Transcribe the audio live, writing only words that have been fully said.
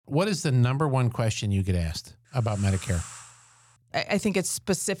What is the number one question you get asked about Medicare? I think it's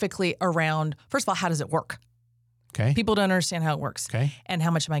specifically around, first of all, how does it work? Okay. People don't understand how it works. Okay. And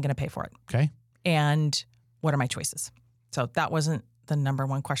how much am I going to pay for it? Okay. And what are my choices? So that wasn't the number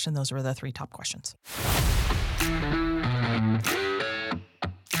one question. Those were the 3 top questions.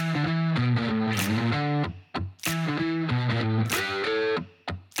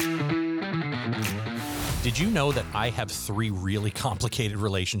 Did you know that I have 3 really complicated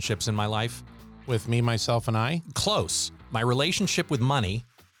relationships in my life? With me, myself, and I? Close. My relationship with money,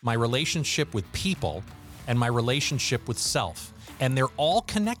 my relationship with people, and my relationship with self. And they're all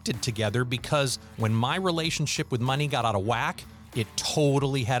connected together because when my relationship with money got out of whack, it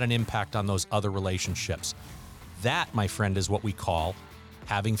totally had an impact on those other relationships. That, my friend, is what we call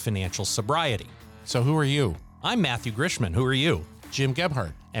having financial sobriety. So who are you? I'm Matthew Grishman. Who are you? Jim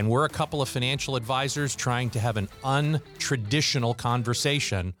Gebhardt. And we're a couple of financial advisors trying to have an untraditional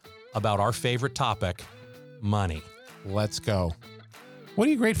conversation about our favorite topic, money. Let's go. What are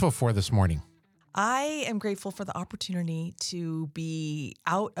you grateful for this morning? I am grateful for the opportunity to be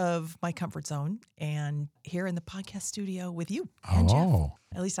out of my comfort zone and here in the podcast studio with you and Jeff.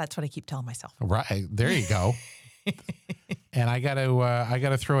 At least that's what I keep telling myself. Right. There you go. And I got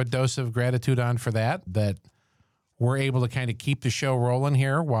to throw a dose of gratitude on for that we're able to kind of keep the show rolling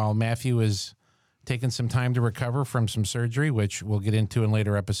here while Matthew is taking some time to recover from some surgery, which we'll get into in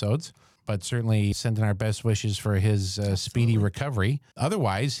later episodes. But certainly sending our best wishes for his speedy recovery.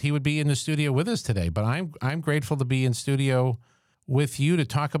 Otherwise, he would be in the studio with us today. But I'm grateful to be in studio with you to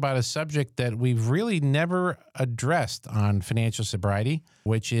talk about a subject that we've really never addressed on financial sobriety,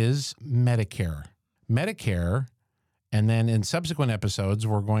 which is Medicare. Medicare, and then in subsequent episodes,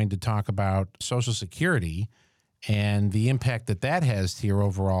 we're going to talk about Social Security and the impact that has to your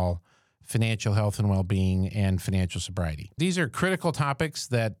overall financial health and well-being and financial sobriety. These are critical topics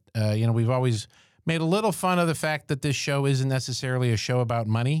that, we've always made a little fun of the fact that this show isn't necessarily a show about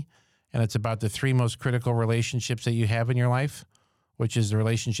money, and it's about the 3 most critical relationships that you have in your life, which is the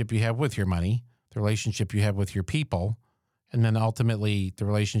relationship you have with your money, the relationship you have with your people, and then ultimately the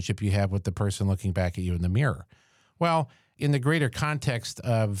relationship you have with the person looking back at you in the mirror. Well, in the greater context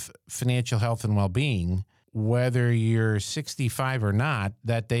of financial health and well-being, whether you're 65 or not,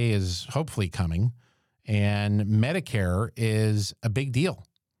 that day is hopefully coming, and Medicare is a big deal.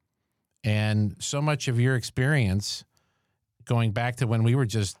 And so much of your experience going back to when we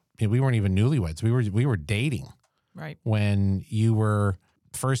weren't even newlyweds, we were dating. Right. When you were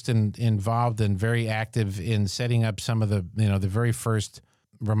first involved and very active in setting up some of the very first,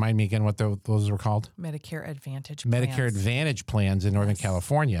 remind me again what those were called? Medicare Advantage plans in Northern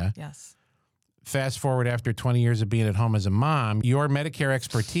California. Yes. Fast forward after 20 years of being at home as a mom, your Medicare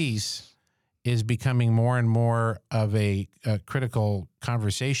expertise is becoming more and more of a critical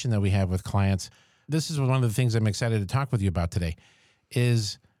conversation that we have with clients. This is one of the things I'm excited to talk with you about today,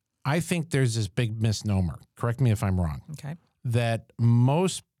 is I think there's this big misnomer, correct me if I'm wrong, okay, that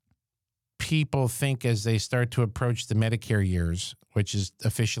most people think as they start to approach the Medicare years, which is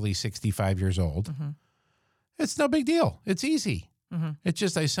officially 65 years old, it's no big deal. It's easy. It's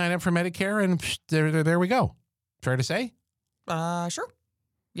just I sign up for Medicare and there we go. Fair to say? Sure.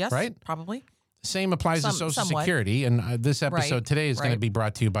 Yes. Right? Probably. Same applies to Social Security. And this episode today is going to be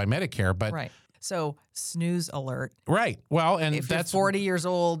brought to you by Medicare. But right. So snooze alert. Right. Well, and if that's you're 40 years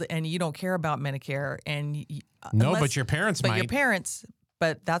old and you don't care about Medicare and but your parents might.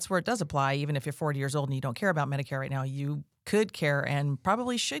 But that's where it does apply. Even if you're 40 years old and you don't care about Medicare right now, you could care and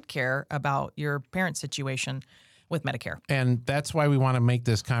probably should care about your parents' situation with Medicare. And that's why we want to make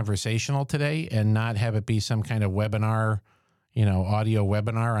this conversational today and not have it be some kind of webinar, audio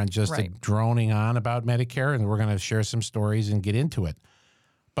webinar on just droning on about Medicare. And we're going to share some stories and get into it.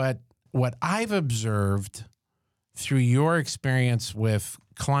 But what I've observed through your experience with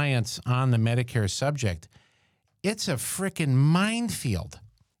clients on the Medicare subject, it's a freaking minefield.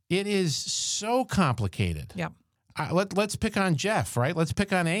 It is so complicated. Yeah. Let's pick on Jeff, right? Let's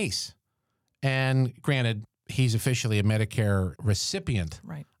pick on Ace. And granted, he's officially a Medicare recipient.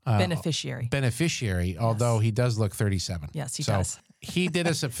 Right. Beneficiary, although he does look 37. Yes, he does. He did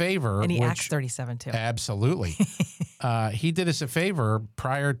us a favor. And he acts 37 too. Absolutely. He did us a favor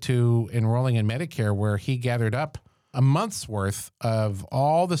prior to enrolling in Medicare where he gathered up a month's worth of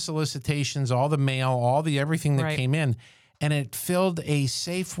all the solicitations, all the mail, all the everything that came in, and it filled a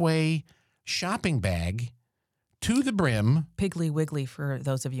Safeway shopping bag to the brim. Piggly Wiggly for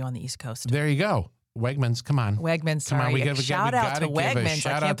those of you on the East Coast. There you go. Wegmans, come on. Wegmans, sorry. Come on, we gotta shout out to Wegmans.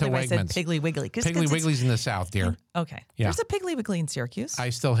 Shout out to Wegmans. I said Piggly Wiggly. Piggly Wiggly's in the South, dear. Okay. Yeah. There's a Piggly Wiggly in Syracuse. I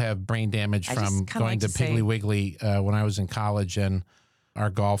still have brain damage from going to Piggly Wiggly when I was in college, and our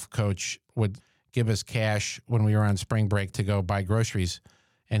golf coach would give us cash when we were on spring break to go buy groceries.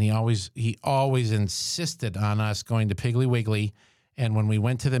 And he always insisted on us going to Piggly Wiggly. And when we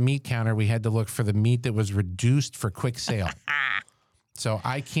went to the meat counter, we had to look for the meat that was reduced for quick sale. So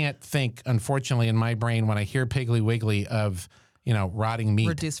I can't think, unfortunately, in my brain when I hear Piggly Wiggly of, rotting meat.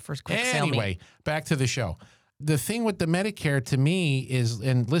 Reduced for quick sale meat. Anyway, back to the show. The thing with the Medicare to me is,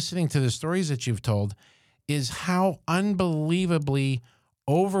 and listening to the stories that you've told, is how unbelievably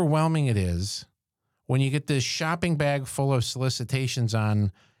overwhelming it is when you get this shopping bag full of solicitations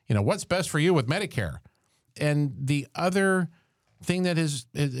on, what's best for you with Medicare. And the other thing that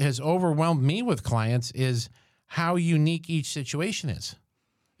has overwhelmed me with clients is how unique each situation is.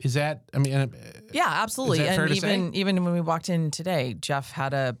 Is that, yeah, absolutely. Is that fair and to say? even when we walked in today, Jeff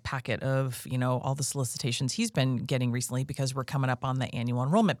had a packet of, all the solicitations he's been getting recently because we're coming up on the annual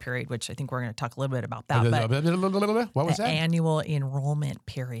enrollment period, which I think we're going to talk a little bit about that. What was the that? Annual enrollment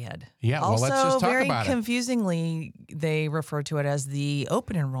period. Yeah, well, also, let's just talk very about it. Confusingly, they refer to it as the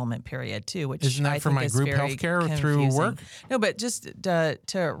open enrollment period too, which Isn't that I for think my is group very healthcare through confusing. work? No, but just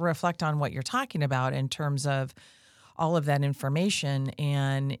to reflect on what you're talking about in terms of all of that information,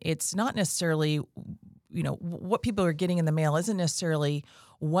 and it's not necessarily, what people are getting in the mail isn't necessarily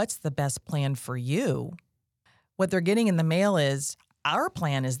what's the best plan for you. What they're getting in the mail is our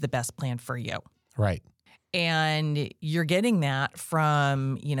plan is the best plan for you. Right. And you're getting that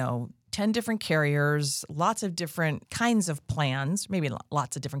from, 10 different carriers, lots of different kinds of plans, maybe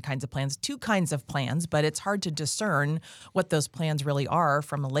lots of different kinds of plans, 2 kinds of plans, but it's hard to discern what those plans really are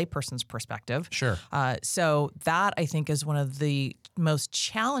from a layperson's perspective. Sure. So that, I think, is one of the most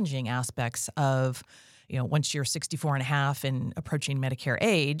challenging aspects of, once you're 64 and a half and approaching Medicare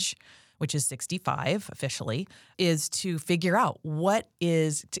age, which is 65 officially, is to figure out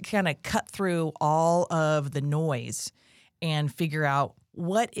to kind of cut through all of the noise and figure out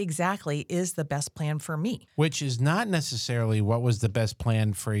what exactly is the best plan for me. Which is not necessarily what was the best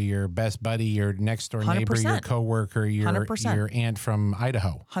plan for your best buddy, your next door neighbor, 100%. your coworker, your 100%. your aunt from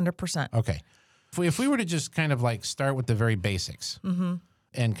Idaho. 100%. Okay. If we were to just kind of like start with the very basics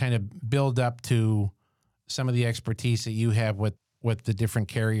and kind of build up to some of the expertise that you have with the different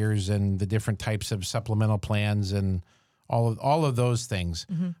carriers and the different types of supplemental plans and all of those things.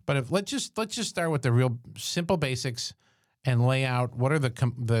 But let's just start with the real simple basics and lay out what are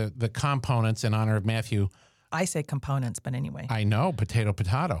the components in honor of Matthew. I say components, but anyway. I know, potato.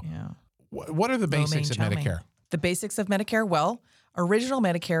 Yeah. What are the basics of Medicare? The basics of Medicare, well, original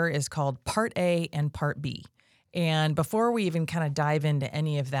Medicare is called Part A and Part B. And before we even kind of dive into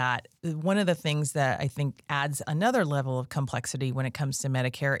any of that, one of the things that I think adds another level of complexity when it comes to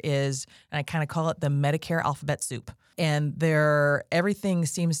Medicare is, and I kind of call it the Medicare alphabet soup. And everything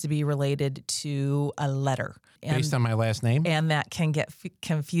seems to be related to a letter. Based on my last name? And that can get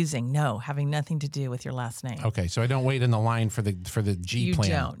confusing. No, having nothing to do with your last name. Okay, so I don't wait in the line for the G plan.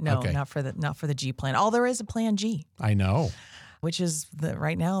 You don't. No, okay. not for the G plan. All there is a Plan G. I know. Which is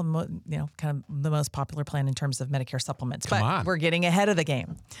right now, kind of the most popular plan in terms of Medicare supplements. Come on. We're getting ahead of the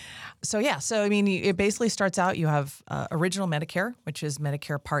game. So it basically starts out, you have original Medicare, which is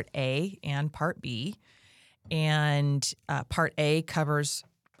Medicare Part A and Part B. And Part A covers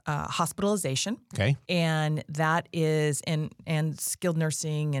hospitalization. Okay. And that is, and skilled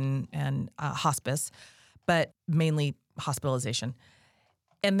nursing and hospice, but mainly hospitalization.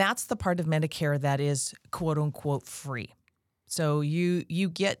 And that's the part of Medicare that is quote unquote free. So you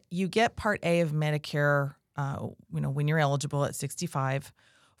get Part A of Medicare, when you're eligible at 65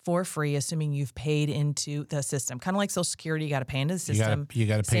 for free, assuming you've paid into the system. Kind of like Social Security, you got to pay into the system. You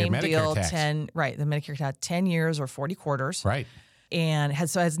got to pay your Medicare deal, tax. The Medicare tax, 10 years or 40 quarters. Right. And it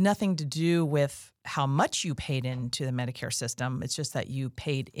has nothing to do with how much you paid into the Medicare system. It's just that you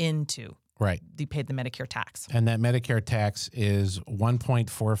paid into. Right. You paid the Medicare tax. And that Medicare tax is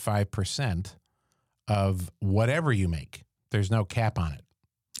 1.45% of whatever you make. There's no cap on it.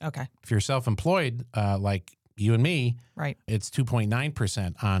 Okay. If you're self-employed, like you and me, right, it's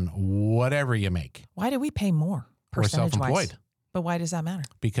 2.9% on whatever you make. Why do we pay more We're percentage-wise? self-employed. But why does that matter?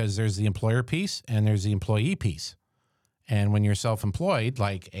 Because there's the employer piece and there's the employee piece. And when you're self-employed,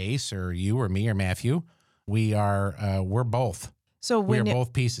 like Ace or you or me or Matthew, we're both. So we're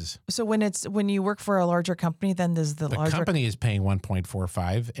both pieces. So when you work for a larger company, then does the larger company is paying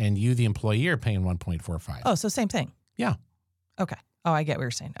 1.45 and you, the employee, are paying 1.45. Oh, so same thing. Yeah. Okay. Oh, I get what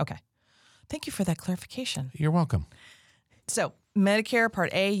you're saying. Okay. Thank you for that clarification. You're welcome. So Medicare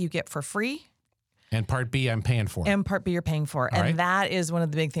Part A, you get for free. And Part B, I'm paying for. And Part B, you're paying for. And that is one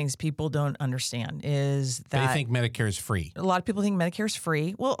of the big things people don't understand is that they think Medicare is free. A lot of people think Medicare is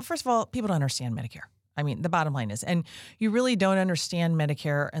free. Well, first of all, people don't understand Medicare. I mean, the bottom line is, and you really don't understand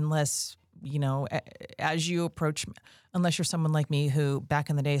Medicare unless, as you approach, unless you're someone like me who back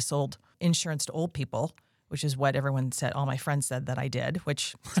in the day sold insurance to old people, which is what everyone said, all my friends said that I did,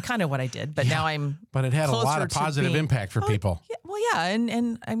 which is kind of what I did. But now I'm But it had a lot closer of to positive being- impact for people. Yeah, well, yeah.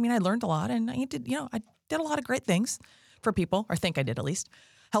 And I mean, I learned a lot and I did a lot of great things for people, or think I did at least,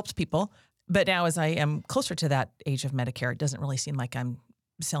 helped people. But now as I am closer to that age of Medicare, it doesn't really seem like I'm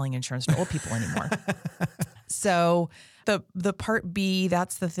selling insurance to old people anymore. So the Part B,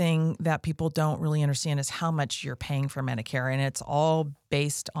 that's the thing that people don't really understand is how much you're paying for Medicare. And it's all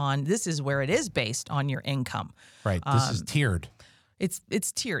based on, this is where it is based on your income. Right. This is tiered. It's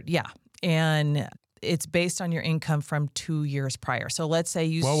tiered, yeah. And it's based on your income from 2 years prior. So let's say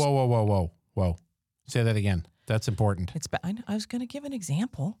you... Whoa. Say that again. That's important. I was going to give an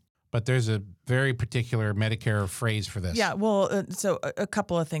example. But there's a very particular Medicare phrase for this. Yeah, well, so a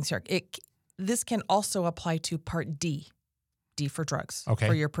couple of things here. This can also apply to Part D. D for drugs. Okay.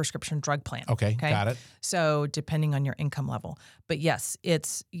 For your prescription drug plan. Okay, got it. So depending on your income level. But yes,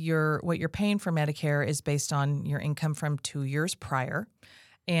 it's what you're paying for Medicare is based on your income from 2 years prior.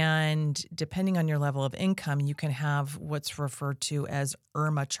 And depending on your level of income, you can have what's referred to as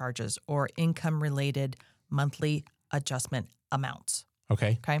IRMA charges, or income-related monthly adjustment amounts.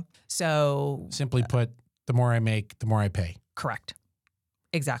 Okay. Okay. So Simply put, the more I make, the more I pay. correct.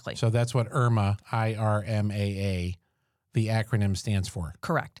 Exactly. So that's what IRMA, IRMAA, the acronym stands for.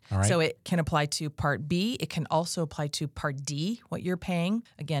 Correct. All right. So it can apply to Part B. It can also apply to Part D, what you're paying,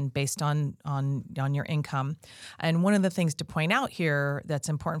 again, based on your income. And one of the things to point out here that's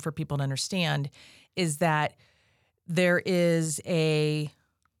important for people to understand is that there is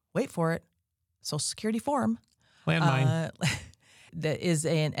wait for it, Social Security form. Landmine. That is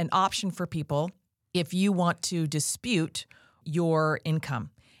an option for people if you want to dispute your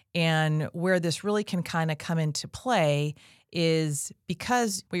income. And where this really can kind of come into play is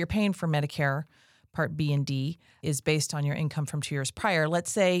because what you're paying for Medicare, Part B and D, is based on your income from 2 years prior.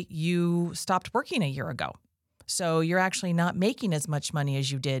 Let's say you stopped working a year ago. So you're actually not making as much money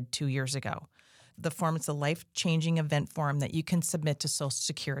as you did 2 years ago. The form, it's a life-changing event form that you can submit to Social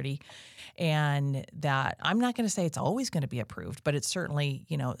Security, and that I'm not going to say it's always going to be approved, but it's certainly,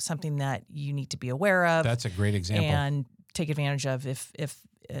 something that you need to be aware of. That's a great example. And take advantage of if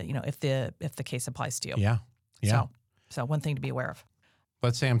the case applies to you. Yeah. So one thing to be aware of.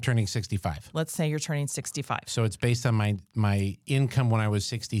 Let's say I'm turning 65. Let's say you're turning 65. So it's based on my income when I was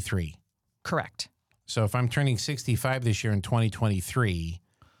 63. Correct. So if I'm turning 65 this year in 2023,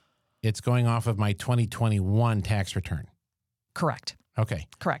 it's going off of my 2021 tax return. Correct. Okay.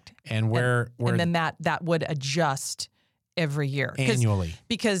 Correct. And where and then that would adjust every year annually,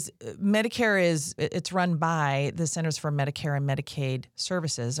 because Medicare it's run by the Centers for Medicare and Medicaid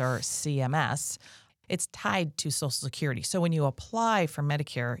Services, or CMS. It's tied to Social Security. So when you apply for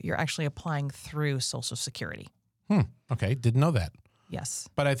Medicare, you're actually applying through Social Security. Okay. Didn't know that. Yes.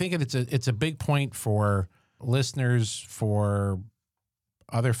 But I think it's a big point for listeners, for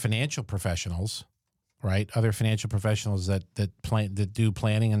other financial professionals, right? Other financial professionals that do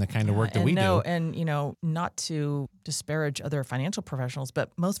planning and the kind of work that we do. And not to disparage other financial professionals,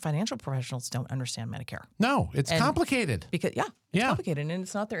 but most financial professionals don't understand Medicare. No, it's complicated. Because it's complicated and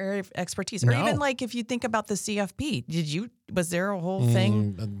it's not their area of expertise. Or No. even like if you think about the CFP, was there a whole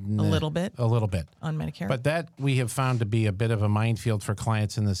thing a little bit on Medicare? But that we have found to be a bit of a minefield for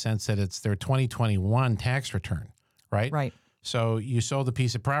clients in the sense that it's their 2021 tax return, right? Right. So you sold a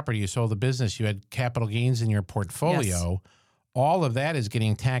piece of property, you sold a business, you had capital gains in your portfolio. Yes. All of that is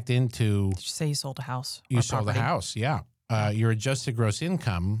getting tacked into. Did you say you sold a house? You sold a house, yeah. Your adjusted gross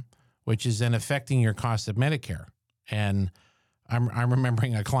income, which is then affecting your cost of Medicare. And I'm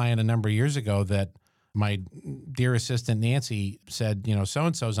remembering a client a number of years ago that my dear assistant Nancy said,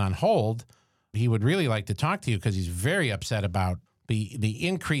 so-and-so's on hold. He would really like to talk to you because he's very upset about the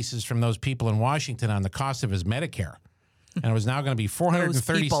increases from those people in Washington on the cost of his Medicare. And it was now going to be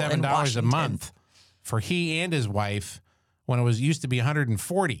 $437 a month for he and his wife when it used to be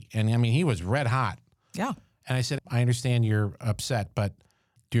 $140. And I mean, he was red hot. Yeah. And I said, I understand you're upset, but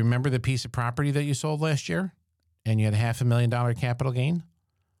do you remember the piece of property that you sold last year and you had $500,000 capital gain?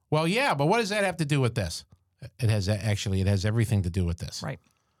 Well, yeah, but what does that have to do with this? It has everything to do with this. Right.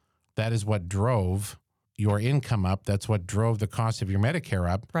 That is what drove your income up. That's what drove the cost of your Medicare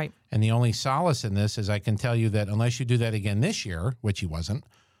up. Right. And the only solace in this is I can tell you that unless you do that again this year, which he wasn't,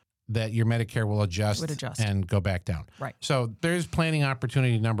 that your Medicare will adjust and go back down. Right. So there's planning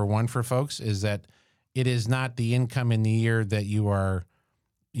opportunity number one for folks is that it is not the income in the year that you are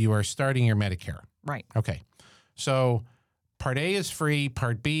starting your Medicare. Right. Okay. So Part A is free.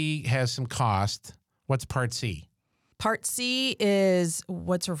 Part B has some cost. What's Part C? Part C is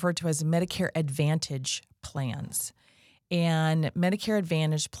what's referred to as Medicare Advantage plans. And Medicare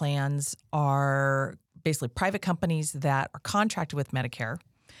Advantage plans are basically private companies that are contracted with Medicare,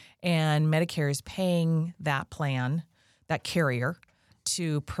 and Medicare is paying that plan, that carrier,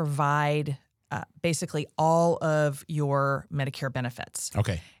 to provide basically all of your Medicare benefits.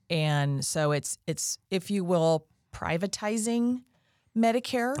 Okay. And so it's if you will, privatizing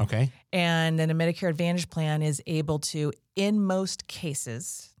Medicare. Okay. And then a Medicare Advantage plan is able to, in most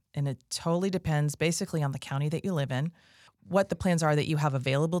cases, and it totally depends basically on the county that you live in, what the plans are that you have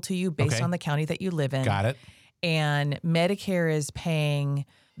available to you based Okay. on the county that you live in. Got it. And Medicare is paying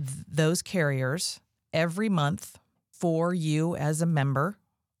those carriers every month for you as a member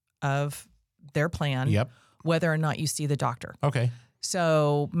of their plan, Yep. whether or not you see the doctor. Okay.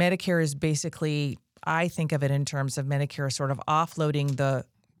 So Medicare is basically, I think of it in terms of Medicare sort of offloading the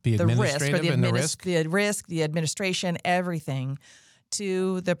risk or administrative and the risk. the risk, the administration, everything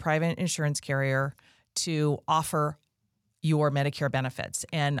to the private insurance carrier to offer your Medicare benefits.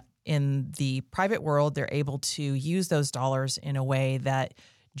 And in the private world, they're able to use those dollars in a way that,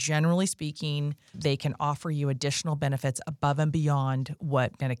 generally speaking, they can offer you additional benefits above and beyond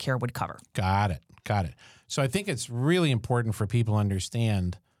what Medicare would cover. Got it. Got it. So I think it's really important for people to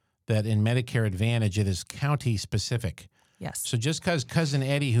understand that in Medicare Advantage, it is county specific. Yes. So just because Cousin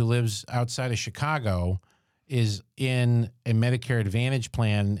Eddie, who lives outside of Chicago, is in a Medicare Advantage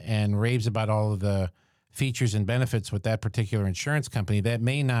plan and raves about all of the features and benefits with that particular insurance company, that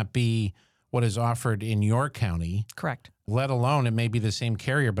may not be what is offered in your county. Correct. Let alone it may be the same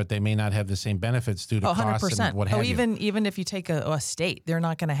carrier, but they may not have the same benefits due to costs 100%. and what have you. Even if you take a state, they're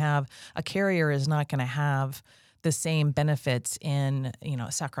not going to have, a carrier is not going to have the same benefits in,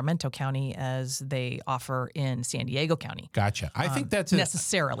 Sacramento County as they offer in San Diego County. Gotcha. I think that's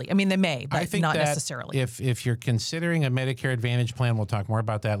necessarily. I mean, they may, but I think not that necessarily. If you're considering a Medicare Advantage plan, we'll talk more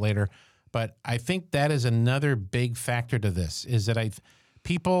about that later. But I think that is another big factor to this, is that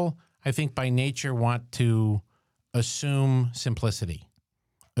people, I think by nature, want to assume simplicity.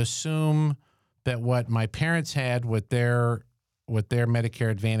 Assume that what my parents had with their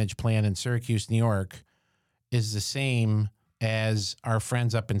Medicare Advantage plan in Syracuse, New York, is the same as our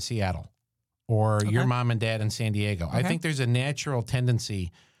friends up in Seattle or your mom and dad in San Diego. I think there's a natural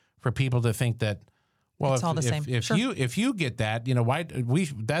tendency for people to think that, well, it's all the same. if you get that,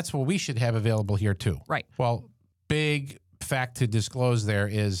 that's what we should have available here too. Right. Well, big fact to disclose there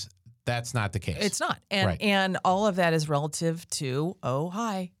is that's not the case. It's not. And all of that is relative to,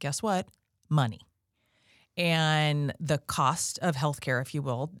 guess what? Money. And the cost of healthcare, if you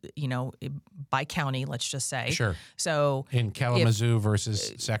will, by county, let's just say. Sure. So in Kalamazoo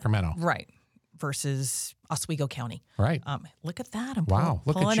versus Sacramento. Right. Versus Oswego County. Right. Look at that. I'm Wow.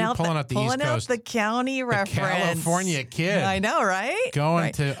 Look at you pulling out the East Coast. the county reference. California kid. I know, right?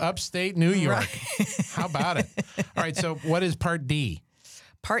 Going to upstate New York. How about it? All right. So what is Part D?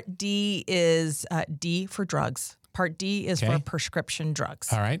 Part D is D for drugs. Part D is for prescription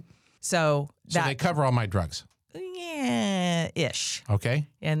drugs. All right. So they cover all my drugs. Yeah, ish. Okay.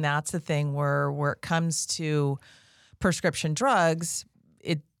 And that's the thing where it comes to prescription drugs,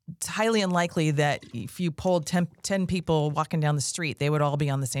 it's highly unlikely that if you polled 10 people walking down the street, they would all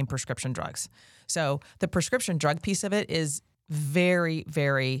be on the same prescription drugs. So the prescription drug piece of it is very,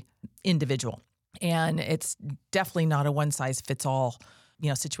 very individual. And it's definitely not a one-size-fits-all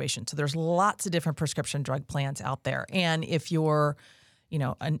situation. So there's lots of different prescription drug plans out there. And if you're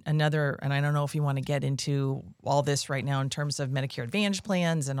another, and I don't know if you want to get into all this right now in terms of Medicare Advantage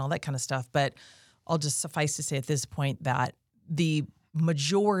plans and all that kind of stuff, but I'll just suffice to say at this point that the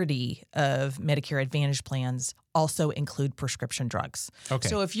majority of Medicare Advantage plans also include prescription drugs. Okay.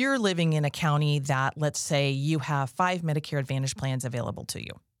 So if you're living in a county that, let's say, you have 5 Medicare Advantage plans available to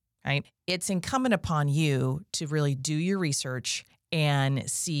you, right? It's incumbent upon you to really do your research and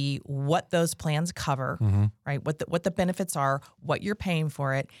see what those plans cover, right? What the benefits are, what you're paying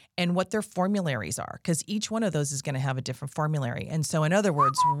for it, and what their formularies are, because each one of those is going to have a different formulary. And so, in other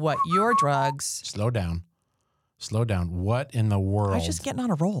words, what your drugs... Slow down. What in the world I was just getting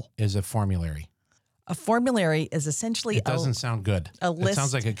on a roll. is a formulary? A formulary is essentially It doesn't sound good. a list, it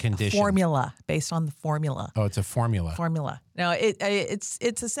sounds like a condition. formula based on the formula. Oh, it's a formula. Now, it's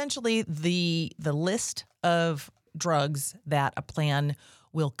essentially the list of drugs that a plan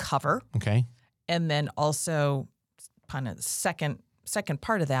will cover. Okay. And then also kind of the second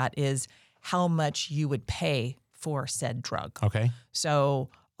part of that is how much you would pay for said drug. Okay. So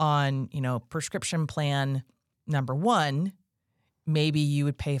on, prescription plan number 1, maybe you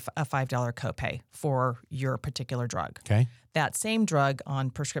would pay a $5 copay for your particular drug. Okay. That same drug on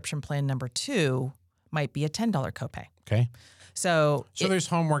prescription plan number 2 might be a $10 copay. Okay. So there's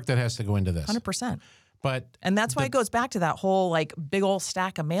homework that has to go into this. 100%. And that's why it goes back to that whole like big old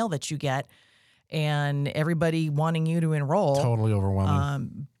stack of mail that you get and everybody wanting you to enroll. Totally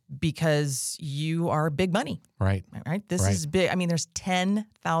overwhelming. Because you are big money. Right. Right. This is big. I mean, there's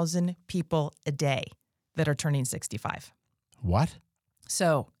 10,000 people a day that are turning 65. What?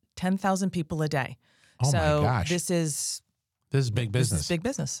 So 10,000 people a day. Oh my gosh. This is big business. This is big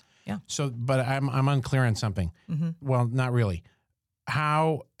business. Yeah. So, but I'm unclear on something. Mm-hmm. Well, not really.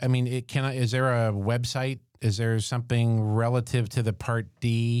 How? I mean, is there a website? Is there something relative to the Part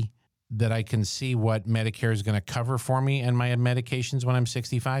D that I can see what Medicare is going to cover for me and my medications when I'm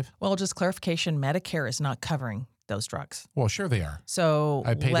 65? Well, just clarification: Medicare is not covering those drugs. Well, sure they are. So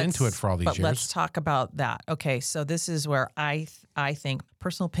I paid into it for all these years. But let's talk about that. Okay, so this is where I think,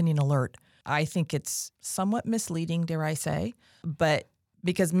 personal opinion alert, I think it's somewhat misleading, dare I say, but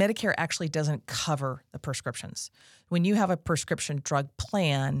because Medicare actually doesn't cover the prescriptions. When you have a prescription drug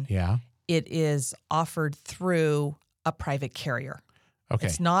plan, it is offered through a private carrier. Okay.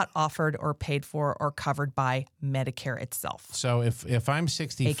 It's not offered or paid for or covered by Medicare itself. So if I'm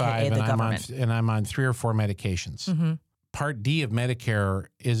 65 AKA the and I'm on 3 or 4 medications, Part D of Medicare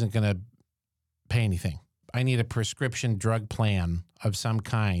isn't going to pay anything. I need a prescription drug plan of some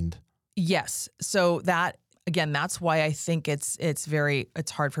kind. Yes. So that, again, that's why I think it's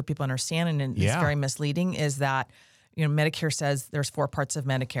hard for people to understand and it's very misleading is that, Medicare says there's 4 parts of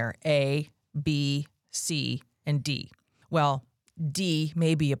Medicare, A, B, C, and D. Well, D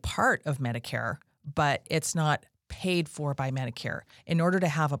may be a part of Medicare, but it's not paid for by Medicare. In order to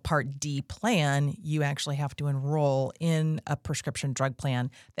have a Part D plan, you actually have to enroll in a prescription drug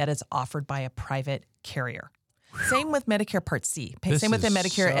plan that is offered by a private carrier. Same with Medicare Part C. Same with the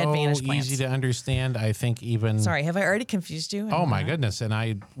Medicare Advantage plans. Easy to understand. I think even. Sorry, have I already confused you? Oh my goodness!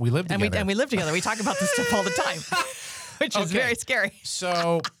 And we live together. And we live together. We talk about this stuff all the time, which is very scary.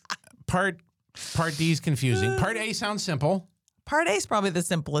 So, Part D is confusing. Part A sounds simple. Part A is probably the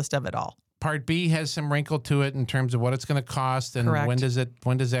simplest of it all. Part B has some wrinkle to it in terms of what it's going to cost and when does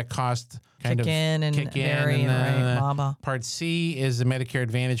that cost kick in and vary and blah, blah. Part C is the Medicare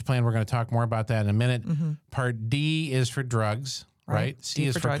Advantage plan. We're going to talk more about that in a minute. Mm-hmm. Part D is for drugs, right? C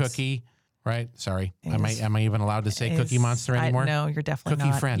is for cookie, right? Sorry. Am I even allowed to say Cookie Monster anymore? No, you're definitely Cookie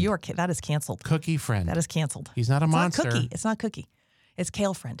not. Friend. That is canceled. Cookie Friend. That is canceled. He's not a monster. Not cookie. It's not cookie. It's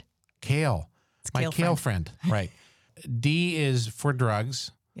Kale Friend. Kale. It's my Kale friend. Right. D is for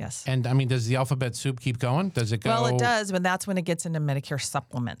drugs. Yes. And I mean, does the alphabet soup keep going? Does it go? Well, it does, but that's when it gets into Medicare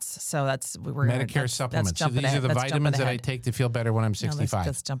supplements. So that's Medicare supplements. So these are the vitamins that I take to feel better when I'm 65. No,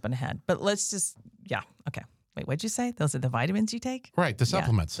 that's jumping ahead. But let's just, okay. Wait, what'd you say? Those are the vitamins you take? Right, the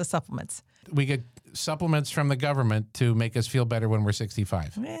supplements. The supplements. We get supplements from the government to make us feel better when we're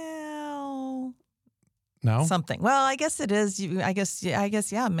 65. Well, no? Something. Well, I guess it is. I guess,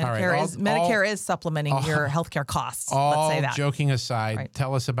 Medicare is supplementing your healthcare costs. Let's say that. Joking aside,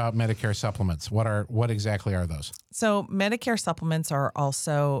 tell us about Medicare supplements. What exactly are those? So Medicare supplements are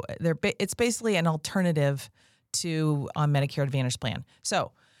also it's basically an alternative to a Medicare Advantage plan.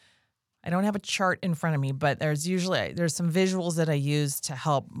 So I don't have a chart in front of me, but there's some visuals that I use to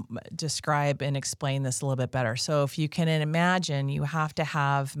help describe and explain this a little bit better. So if you can imagine, you have to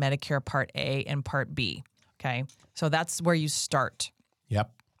have Medicare Part A and Part B. Okay. So that's where you start.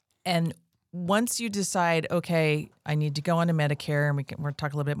 Yep. And once you decide, okay, I need to go on to Medicare, and we'll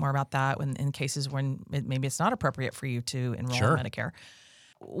talk a little bit more about that in cases when maybe it's not appropriate for you to enroll in Medicare.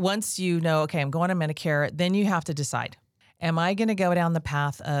 Once you know, okay, I'm going to Medicare, then you have to decide, am I going to go down the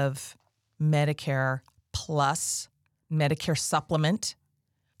path of Medicare plus Medicare supplement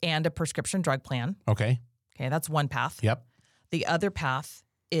and a prescription drug plan? Okay. Okay, that's one path. Yep. The other path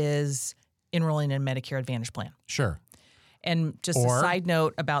is enrolling in a Medicare Advantage plan. Sure. And just a side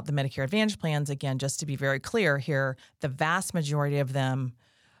note about the Medicare Advantage plans, again, just to be very clear here, the vast majority of them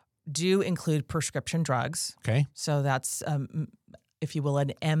do include prescription drugs. Okay. So that's, if you will,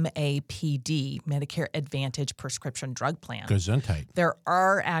 an MAPD, Medicare Advantage Prescription Drug Plan. Gesundheit. There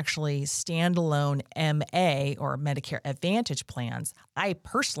are actually standalone MA or Medicare Advantage plans. I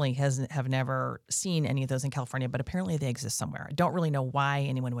personally have never seen any of those in California, but apparently they exist somewhere. I don't really know why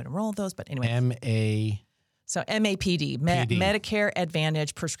anyone would enroll those, but anyway. So MAPD, Medicare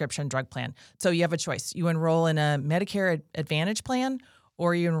Advantage Prescription Drug Plan. So you have a choice. You enroll in a Medicare Advantage plan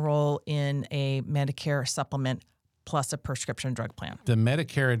or you enroll in a Medicare supplement plus a prescription drug plan. The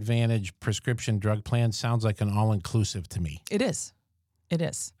Medicare Advantage prescription drug plan sounds like an all-inclusive to me. It is. It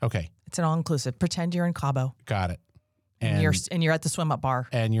is. Okay. It's an all-inclusive. Pretend you're in Cabo. Got it. And you're at the swim-up bar.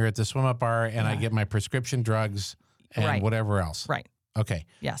 And you're at the swim-up bar, and I get my prescription drugs and whatever else. Right. Okay.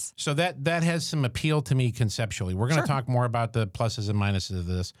 Yes. So that has some appeal to me conceptually. We're going to talk more about the pluses and minuses of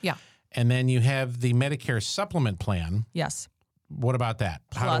this. Yeah. And then you have the Medicare supplement plan. Yes. What about that?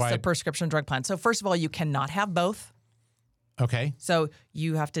 Plus a prescription drug plan. So first of all, you cannot have both. Okay. So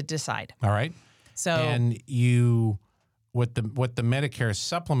you have to decide. All right. So and with the Medicare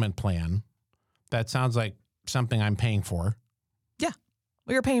supplement plan, that sounds like something I'm paying for. Yeah.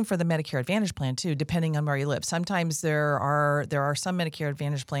 Well, you're paying for the Medicare Advantage plan too, depending on where you live. Sometimes there are some Medicare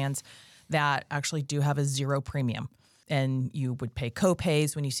Advantage plans that actually do have a zero premium, and you would pay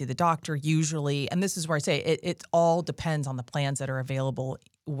co-pays when you see the doctor usually. And this is where I say it all depends on the plans that are available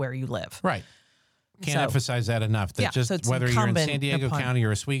where you live. Right. Can't emphasize that enough. That so it's whether you're in San Diego upon, County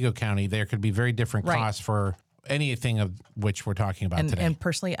or Oswego County, there could be very different costs for anything of which we're talking about today. And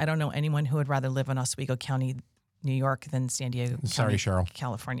personally, I don't know anyone who would rather live in Oswego County, New York, than San Diego County, Cheryl.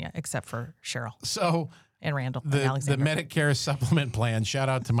 California, except for Cheryl. So and Randall and the Alexander. Medicare supplement plan, shout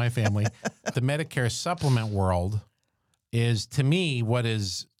out to my family. The Medicare supplement world is, to me, what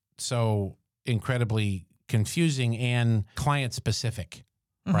is so incredibly confusing and client specific,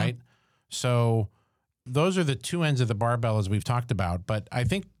 right? So those are the two ends of the barbell as we've talked about. But I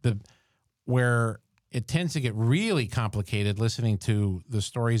think where it tends to get really complicated listening to the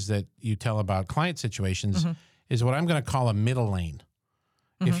stories that you tell about client situations is what I'm going to call a middle lane.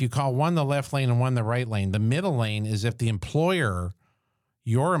 If you call one the left lane and one the right lane, the middle lane is if the employer,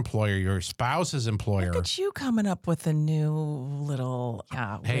 your spouse's employer. Look at you coming up with a new little.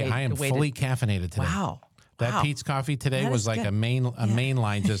 Hey, I am fully caffeinated today. Wow. That Pete's coffee today was like good. a main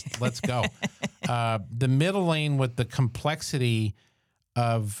line. Just let's go. The middle lane with the complexity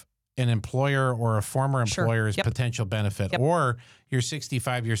of an employer or a former employer's potential benefit, or you're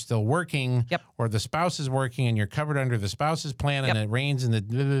 65, you're still working, or the spouse is working and you're covered under the spouse's plan, and it rains and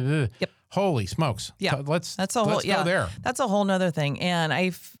the holy smokes. Yeah, let's go there. That's a whole nother thing. And I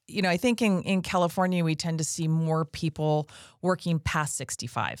think in California we tend to see more people working past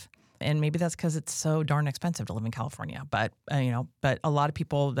 65. And maybe that's because it's so darn expensive to live in California. But but a lot of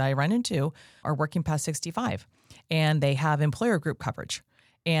people that I run into are working past 65, and they have employer group coverage.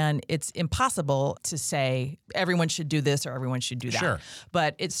 And it's impossible to say everyone should do this or everyone should do that. Sure.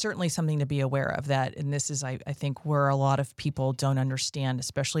 But it's certainly something to be aware of that. And this is, I think, where a lot of people don't understand,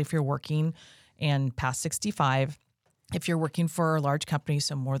 especially if you're working and past 65. If you're working for a large company,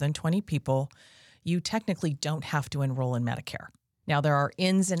 so more than 20 people, you technically don't have to enroll in Medicare. Now, there are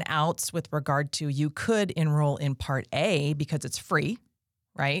ins and outs with regard to you could enroll in Part A because it's free,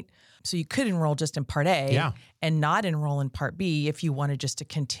 right? So you could enroll just in Part A and not enroll in Part B if you wanted just to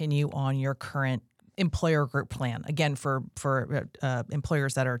continue on your current employer group plan, again, for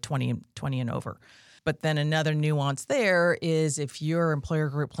employers that are 20 and over. But then another nuance there is if your employer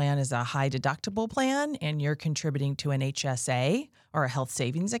group plan is a high deductible plan and you're contributing to an HSA or a health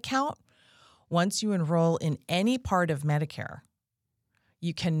savings account, once you enroll in any part of Medicare,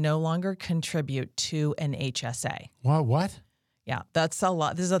 you can no longer contribute to an HSA. What? Yeah, that's a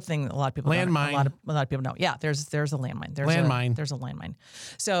lot. This is a thing that a lot of people landmine. A lot of people know. Yeah, there's a landmine. There's a landmine.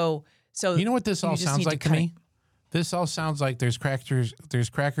 So you know what this all sounds like to me? This all sounds like there's crackers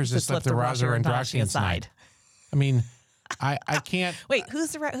that slip the Rosa and Droxy inside. I mean, I can't. Wait, who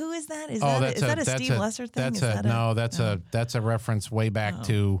is that? Is that a Steve Lesser thing? That's a reference way back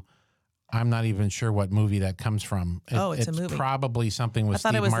to. I'm not even sure what movie that comes from. It's a movie. Probably something with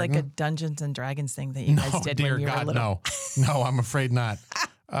Steve Martin. I thought it was Martin. like a Dungeons and Dragons thing that you guys did when you were little. No, I'm afraid not.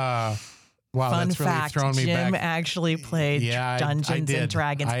 Wow, Fun that's really fact, thrown me Jim back. actually played Dungeons and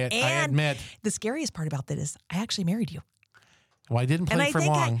Dragons. I admit. The scariest part about that is I actually married you. Well, I didn't play for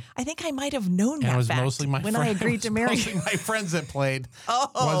long. I think I might have known and that it was fact mostly my when friends. I agreed to marry you. Mostly my friends that played.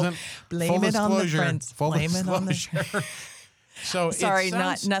 Blame it on the friends. Blame it on the So sorry,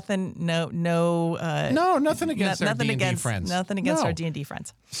 sounds, nothing against our D&D friends. Nothing against our D&D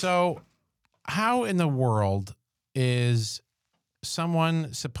friends. So, how in the world is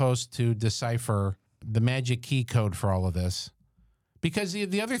someone supposed to decipher the magic key code for all of this? Because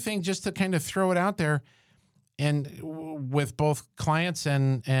the other thing, just to kind of throw it out there, and with both clients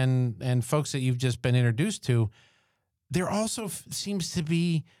and folks that you've just been introduced to, there also seems to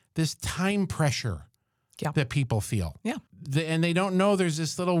be this time pressure that people feel. Yeah. And they don't know there's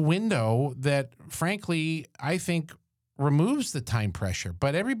this little window that, frankly, I think removes the time pressure.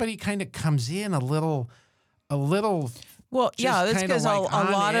 But everybody kind of comes in a little. Well, yeah, it's because like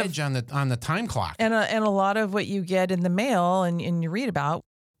a lot edge of on the time clock, and a lot of what you get in the mail and you read about,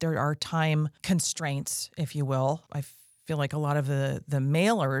 there are time constraints, if you will. I feel like a lot of the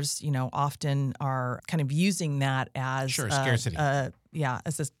mailers, often are kind of using that as scarcity. As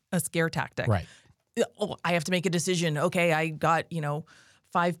a scare tactic. Right. I have to make a decision. Okay, I got,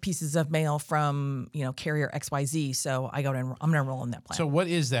 5 pieces of mail from, carrier XYZ. So I'm going to enroll in that plan. So what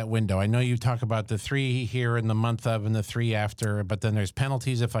is that window? I know you talk about the 3 here in the month of and the 3 after, but then there's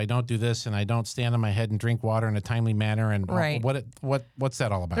penalties if I don't do this and I don't stand on my head and drink water in a timely manner. And Right. what's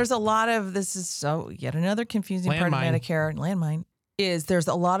that all about? There's a lot of, this is yet another confusing part of Medicare, landmine, is there's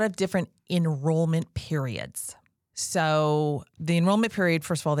a lot of different enrollment periods. So the enrollment period,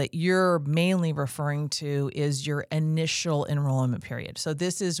 first of all, that you're mainly referring to is your initial enrollment period. So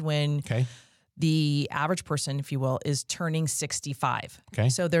this is when the average person, if you will, is turning 65. Okay.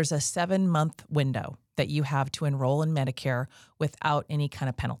 So there's a 7-month window that you have to enroll in Medicare without any kind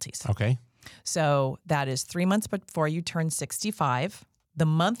of penalties. Okay. So that is 3 months before you turn 65, the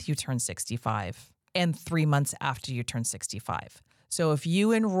month you turn 65, and 3 months after you turn 65. So if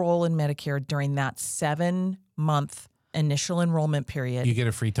you enroll in Medicare during that 7-month initial enrollment period, You get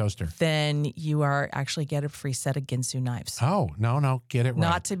a free toaster. then you are actually get a free set of Ginsu knives. Oh, no. Get it right.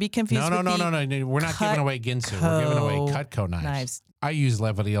 Not to be confused with No. We're not giving away Ginsu. We're giving away Cutco knives. I use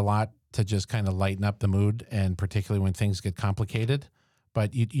levity a lot to just kind of lighten up the mood, and particularly when things get complicated.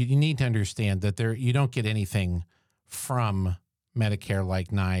 But you need to understand that you don't get anything from Medicare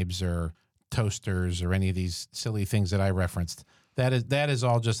like knives or toasters or any of these silly things that I referenced. That is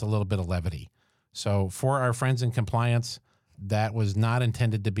all just a little bit of levity. So for our friends in compliance, that was not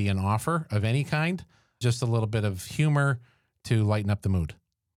intended to be an offer of any kind, just a little bit of humor to lighten up the mood.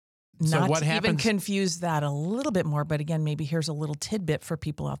 Not so what to happens? even confuse that a little bit more, but again, maybe here's a little tidbit for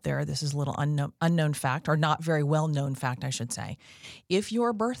people out there. This is a little unknown fact, or not very well-known fact, I should say. If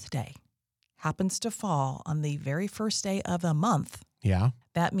your birthday happens to fall on the very first day of a month,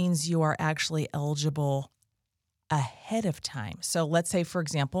 that means you are actually eligible ahead of time. So let's say, for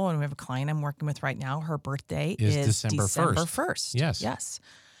example, and we have a client I'm working with right now, her birthday is December 1st. Yes.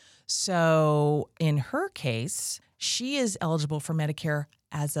 So in her case, she is eligible for Medicare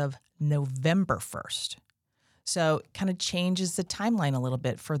as of November 1st. So it kind of changes the timeline a little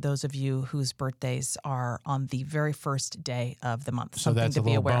bit for those of you whose birthdays are on the very first day of the month. So that's a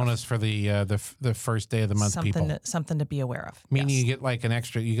little bonus for the first day of the month people. Something to be aware of. Meaning you get like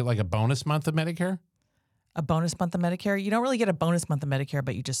a bonus month of Medicare? A bonus month of Medicare? You don't really get a bonus month of Medicare,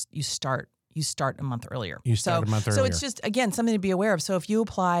 but you start a month earlier. You start a month earlier. So it's just, again, something to be aware of. So if you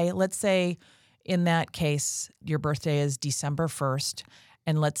apply, let's say in that case, your birthday is December 1st,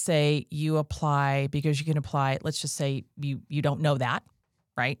 and let's say you apply, because you can apply, let's just say you don't know that,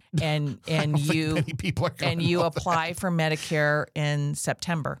 right? And you many people are going and you apply for Medicare in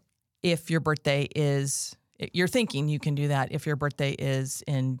September. If your birthday is, you're thinking you can do that if your birthday is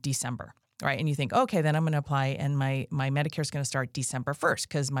in December. Right. And you think, okay, then I'm going to apply and my Medicare is going to start December 1st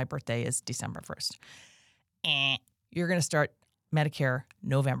because my birthday is December 1st. You're going to start Medicare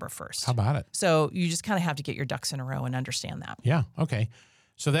November 1st. How about it? So you just kind of have to get your ducks in a row and understand that. Yeah. Okay.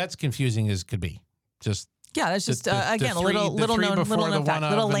 So that's confusing as could be. That's just again, a little known fact,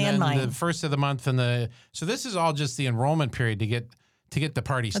 little landmine. The first of the month so this is all just the enrollment period to get the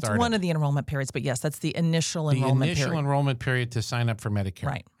party started. That's one of the enrollment periods, but yes, that's the initial enrollment period. Enrollment period to sign up for Medicare.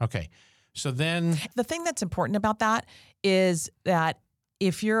 Right. Okay. So then the thing that's important about that is that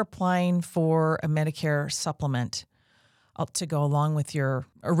if you're applying for a Medicare supplement to go along with your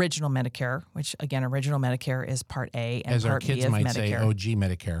original Medicare, which again, original Medicare is Part A and as Part our kids B of might Medicare. say, OG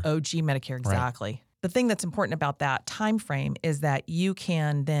Medicare. OG Medicare, exactly. Right. The thing that's important about that time frame is that you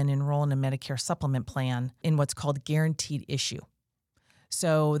can then enroll in a Medicare supplement plan in what's called guaranteed issue.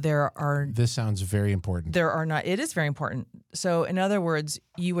 So This sounds very important. It is very important. So in other words,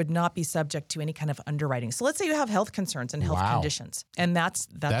 you would not be subject to any kind of underwriting. So let's say you have health concerns and health conditions, and that's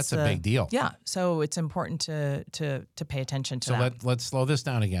a big deal. Yeah. So it's important to pay attention to that. So let's slow this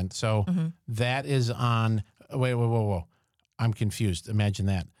down again. So that is on, whoa. I'm confused. Imagine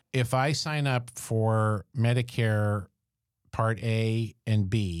that. If I sign up for Medicare Part A and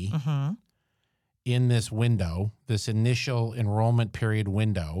B, in this window, this initial enrollment period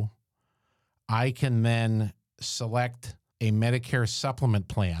window, I can then select a Medicare supplement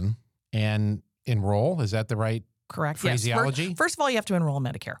plan and enroll. Is that the right correct phraseology? Yes. First of all, you have to enroll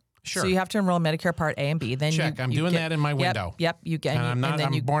Medicare. Sure. So you have to enroll Medicare Part A and B. Then check. I'm doing that in my window. Yep. You get. And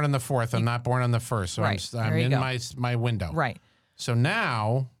I'm born on the 4th. I'm not born on the 1st. So right. I'm in my window. Right. So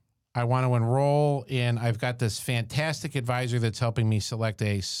now I want to enroll in, I've got this fantastic advisor that's helping me select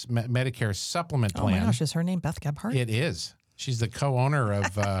a Medicare supplement plan. Oh my gosh, is her name Beth Gebhardt? It is. She's the co-owner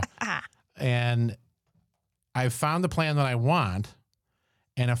of, and I've found the plan that I want.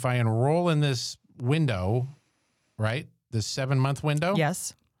 And if I enroll in this window, right, this 7-month window.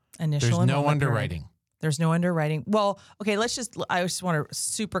 Yes. Initial there's no enrollment underwriting. period. There's no underwriting. Well, okay, I just want to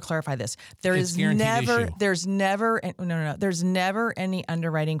super clarify this. It's guaranteed issue. There's never any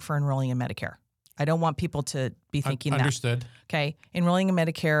underwriting for enrolling in Medicare. I don't want people to be thinking Understood. that. Okay. Enrolling in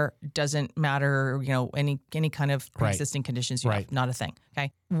Medicare doesn't matter, any kind of pre-existing conditions you have, not a thing.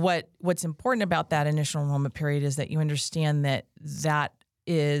 Okay. What's important about that initial enrollment period is that you understand that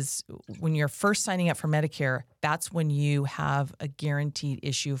is when you're first signing up for Medicare, that's when you have a guaranteed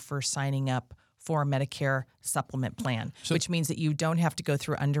issue for signing up for a Medicare supplement plan, which means that you don't have to go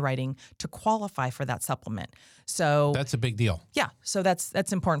through underwriting to qualify for that supplement. So that's a big deal. Yeah. So that's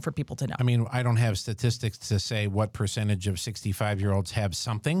important for people to know. I mean, I don't have statistics to say what percentage of 65-year-olds have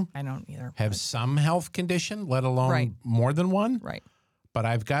something. I don't either. Have some health condition, let alone more than one. Right. But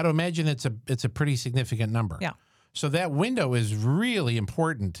I've got to imagine it's a pretty significant number. Yeah. So that window is really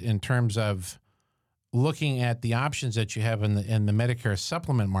important in terms of looking at the options that you have in the Medicare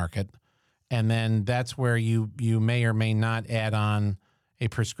supplement market. And then that's where you may or may not add on a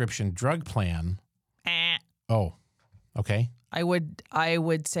prescription drug plan. Oh, okay. I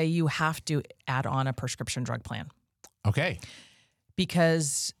would say you have to add on a prescription drug plan. Okay.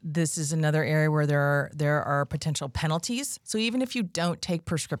 Because this is another area where there are potential penalties. So even if you don't take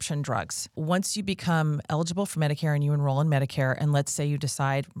prescription drugs, once you become eligible for Medicare and you enroll in Medicare, and let's say you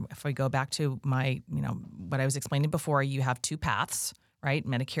decide, if we go back to my, what I was explaining before, you have two paths, right?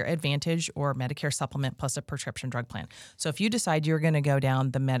 Medicare Advantage or Medicare Supplement plus a prescription drug plan. So if you decide you're going to go down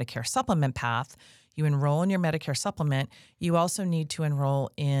the Medicare Supplement path, you enroll in your Medicare Supplement, you also need to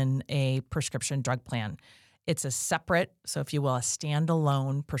enroll in a prescription drug plan. It's a separate, so if you will, a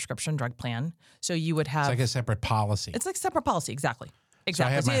standalone prescription drug plan. So you would have... It's like a separate policy. It's like a separate policy, exactly. So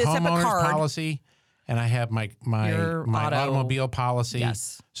I have my homeowner's policy, and I have my automobile policy.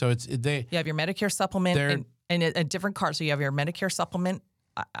 Yes. So you have your Medicare Supplement and a different card. So you have your Medicare Supplement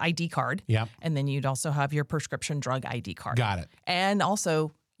ID card. Yep. And then you'd also have your prescription drug ID card. Got it. And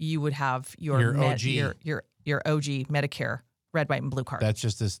also you would have your OG. Your OG Medicare red, white, and blue card. That's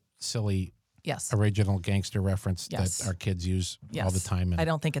just this silly... Yes. Original gangster reference that our kids use all the time. And I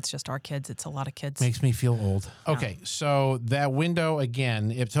don't think it's just our kids. It's a lot of kids. Makes me feel old. Okay. So that window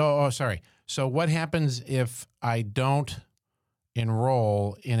again, So what happens if I don't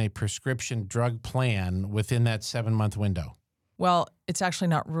enroll in a prescription drug plan within that 7-month window? Well, it's actually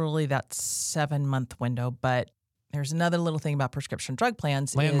not really that 7-month window, but there's another little thing about prescription drug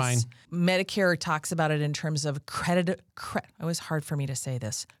plans. Landmine. Medicare talks about it in terms of it was hard for me to say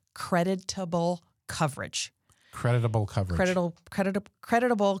this. Creditable coverage. Creditable coverage.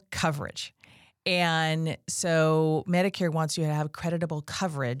 Creditable coverage. And so Medicare wants you to have creditable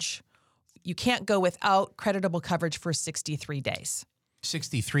coverage. You can't go without creditable coverage for 63 days.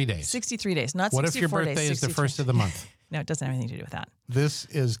 63 days. 63 days, not 64 days. What if your birthday is the first of the month? No, it doesn't have anything to do with that. This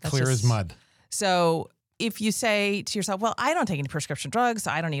is clear as mud. So if you say to yourself, well, I don't take any prescription drugs,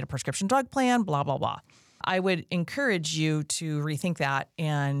 so I don't need a prescription drug plan, blah, blah, blah. I would encourage you to rethink that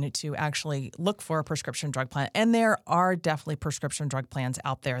and to actually look for a prescription drug plan. And there are definitely prescription drug plans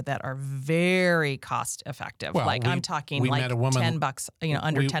out there that are very cost effective. Well, I'm talking like $10,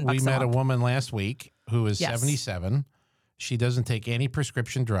 under $10 a month. We met a woman last week who is 77. She doesn't take any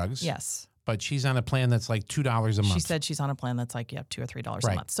prescription drugs. Yes. But she's on a plan that's like $2 a month. She said she's on a plan that's like $2 or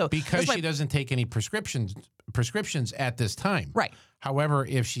 $3 a month. So because she doesn't take any prescriptions at this time. Right. However,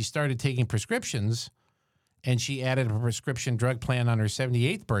 if she started taking prescriptions and she added a prescription drug plan on her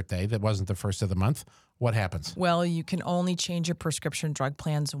 78th birthday that wasn't the first of the month, what happens? Well, you can only change your prescription drug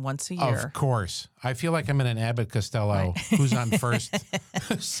plans once a year. Of course. I feel like I'm in an Abbott Costello who's on first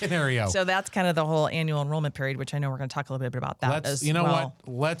scenario. So that's kind of the whole annual enrollment period, which I know we're going to talk a little bit about that as well. You know what?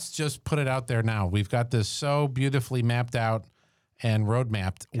 Let's just put it out there now. We've got this so beautifully mapped out and road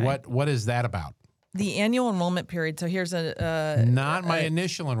mapped. Okay. What is that about? The annual enrollment period. So here's not my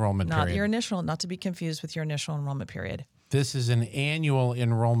initial enrollment period. Not your initial, not to be confused with your initial enrollment period. This is an annual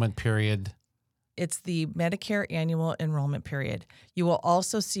enrollment period. It's the Medicare annual enrollment period. You will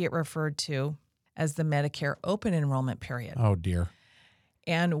also see it referred to as the Medicare open enrollment period. Oh, dear.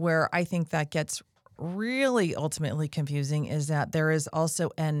 And where I think that gets really ultimately confusing is that there is also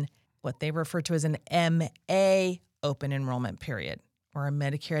what they refer to as an MA open enrollment period, or a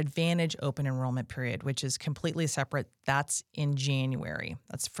Medicare Advantage open enrollment period, which is completely separate. That's in January.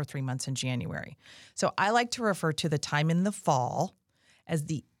 That's for 3 months in January. So I like to refer to the time in the fall as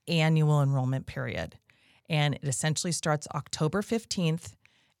the annual enrollment period. And it essentially starts October 15th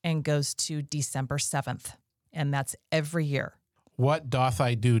and goes to December 7th. And that's every year. What doth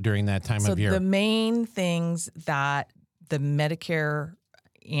I do during that time of year? So the main things that the Medicare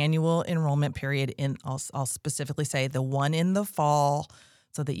annual enrollment period I'll specifically say the one in the fall,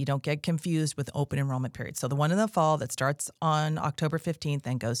 so that you don't get confused with open enrollment periods. So the one in the fall that starts on October 15th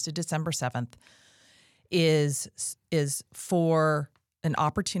and goes to December 7th is for an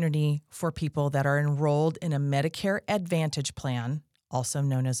opportunity for people that are enrolled in a Medicare Advantage plan, also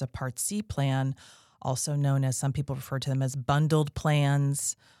known as a Part C plan, also known as, some people refer to them as bundled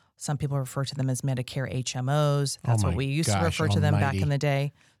plans. Some people refer to them as Medicare HMOs. That's what we used to refer to them back in the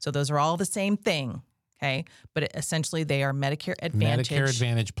day. So those are all the same thing, okay? But essentially they are Medicare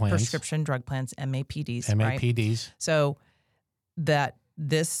Advantage plans, prescription drug plans, MAPDs. MAPDs. Right? So that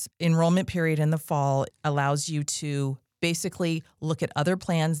this enrollment period in the fall allows you to basically look at other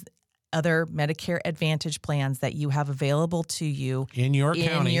plans, other Medicare Advantage plans that you have available to you in your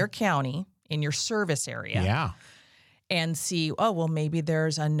county, in your service area. Yeah. And see, oh, well, maybe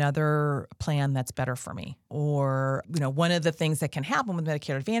there's another plan that's better for me. Or, one of the things that can happen with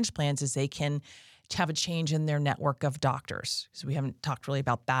Medicare Advantage plans is they can have a change in their network of doctors. So we haven't talked really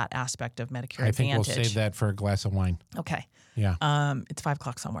about that aspect of Medicare Advantage. I think we'll save that for a glass of wine. Okay. Yeah. It's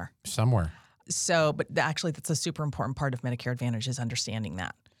 5:00 somewhere. Somewhere. But actually, that's a super important part of Medicare Advantage is understanding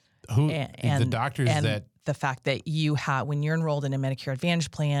that. The doctors and the fact that you have, when you're enrolled in a Medicare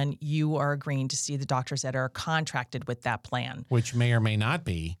Advantage plan, you are agreeing to see the doctors that are contracted with that plan. Which may or may not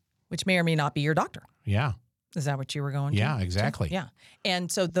be your doctor. Yeah. Is that what you were going to? Yeah, exactly. Yeah.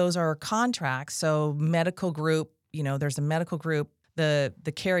 And so those are contracts. So medical group, there's a medical group, the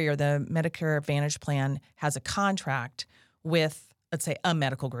carrier, the Medicare Advantage plan has a contract with, let's say, a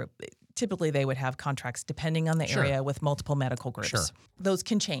medical group. Typically, they would have contracts depending on the area with multiple medical groups. Sure. Those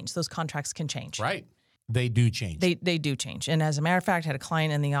can change. Those contracts can change. Right. They do change. They do change. And as a matter of fact, I had a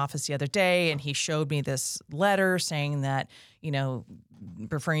client in the office the other day, and he showed me this letter saying that,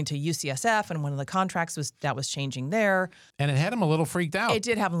 referring to UCSF, and one of the contracts was changing there. And it had him a little freaked out. It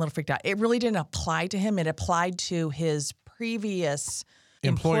did have him a little freaked out. It really didn't apply to him. It applied to his previous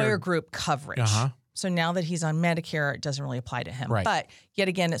employer group coverage. Uh-huh. So now that he's on Medicare, it doesn't really apply to him. Right. But yet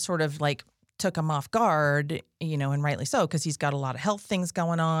again, it sort of like took him off guard, and rightly so, because he's got a lot of health things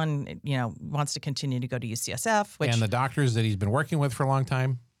going on, wants to continue to go to UCSF. And the doctors that he's been working with for a long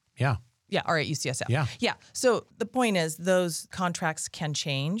time. Yeah. Yeah, are at UCSF. Yeah. Yeah. So the point is those contracts can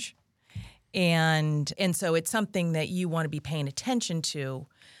change. And so it's something that you want to be paying attention to.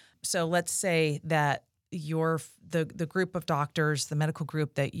 So let's say that the group of doctors, the medical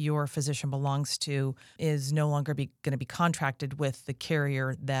group that your physician belongs to, is no longer going to be contracted with the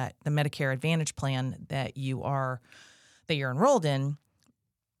carrier, that the Medicare Advantage plan that you're enrolled in.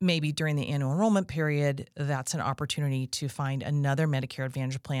 Maybe during the annual enrollment period, that's an opportunity to find another Medicare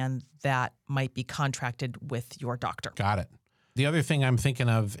Advantage plan that might be contracted with your doctor. Got it. The other thing I'm thinking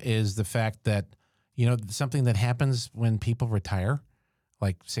of is the fact that, something that happens when people retire,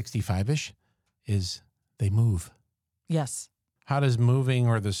 like 65-ish, is they move. Yes. How does moving,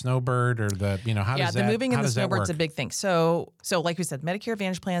 or the snowbird, or the, how does that, the moving and the snowbird's snowbird's a big thing. So like we said, Medicare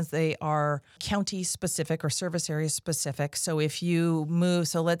Advantage plans, they are county specific or service area specific. So if you move,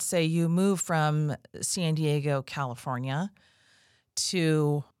 so let's say you move from San Diego, California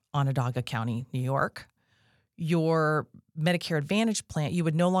to Onondaga County, New York, your Medicare Advantage plan, you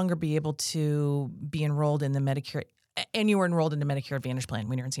would no longer be able to be enrolled in the Medicare, and you were enrolled in the Medicare Advantage plan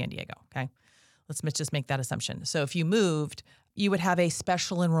when you're in San Diego, okay? Let's just make that assumption. So if you moved, you would have a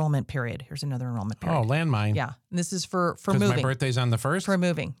special enrollment period. Here's another enrollment period. Oh, landmine. Yeah. And this is for moving. Because my birthday's on the 1st? For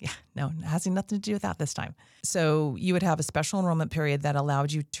moving. Yeah. No, it has nothing to do with that this time. So you would have a special enrollment period that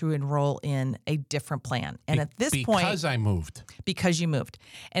allowed you to enroll in a different plan. And at this point... Because I moved. Because you moved.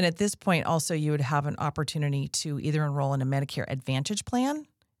 And at this point, also, you would have an opportunity to either enroll in a Medicare Advantage plan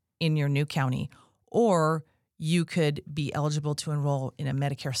in your new county, or you could be eligible to enroll in a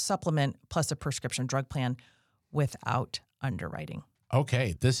Medicare supplement plus a prescription drug plan without underwriting.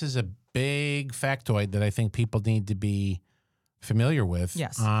 Okay. This is a big factoid that I think people need to be familiar with.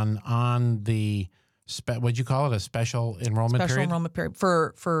 Yes. On the, what'd you call it? A special enrollment period? Special enrollment period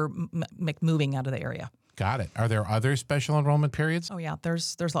for moving out of the area. Got it. Are there other special enrollment periods? Oh yeah,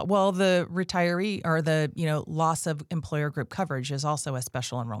 there's a lot. Well, the retiree or the loss of employer group coverage is also a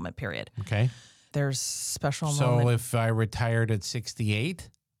special enrollment period. Okay. There's special enrollment. So if I retired at 68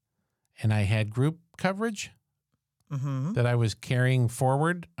 and I had group coverage that I was carrying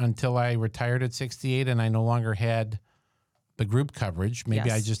forward until I retired at 68 and I no longer had the group coverage, maybe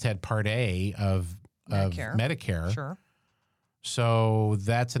Yes. I just had Part A of Medicare. Sure. So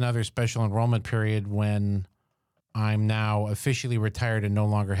that's another special enrollment period when I'm now officially retired and no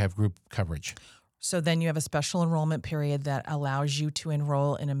longer have group coverage. So then you have a special enrollment period that allows you to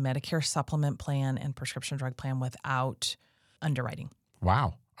enroll in a Medicare supplement plan and prescription drug plan without underwriting.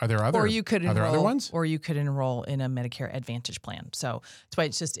 Wow. Are there other? Or you could Are there other enroll, ones? or you could enroll in a Medicare Advantage plan. So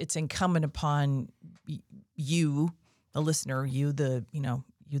that's why it's incumbent upon you, the listener, you the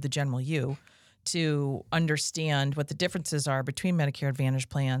general you, to understand what the differences are between Medicare Advantage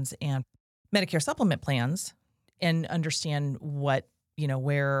plans and Medicare supplement plans, and understand what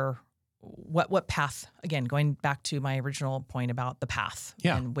path. Again, going back to my original point about the path,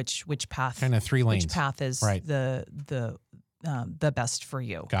 and which path, kind of 3 lanes. which path is right. the best for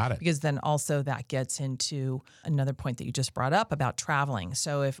you. Got it. Because then also that gets into another point that you just brought up about traveling.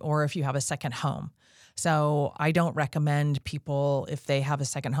 So if you have a second home. So I don't recommend people, if they have a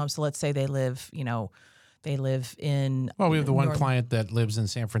second home. So let's say they live in. Well, we have the one client that lives in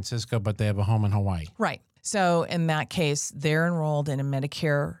San Francisco, but they have a home in Hawaii. Right. So in that case, they're enrolled in a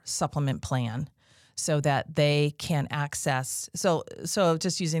Medicare supplement plan so that they can access. So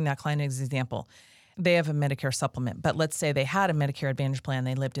just using that client as an example, they have a Medicare supplement, but let's say they had a Medicare Advantage plan.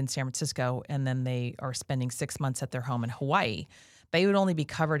 They lived in San Francisco, and then they are spending 6 months at their home in Hawaii. They would only be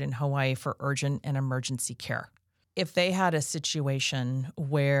covered in Hawaii for urgent and emergency care. If they had a situation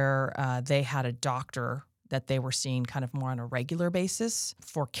where they had a doctor that they were seeing kind of more on a regular basis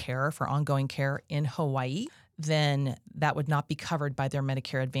for ongoing care in Hawaii, then that would not be covered by their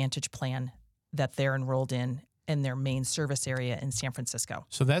Medicare Advantage plan that they're enrolled in their main service area in San Francisco.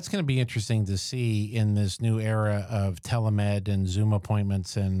 So that's going to be interesting to see in this new era of telemed and Zoom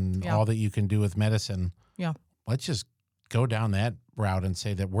appointments and all that you can do with medicine. Yeah. Let's just go down that route and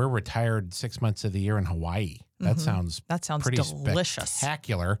say that we're retired 6 months of the year in Hawaii. That sounds pretty delicious.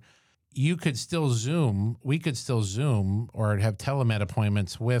 Spectacular. You could still Zoom. We could still Zoom or have telemed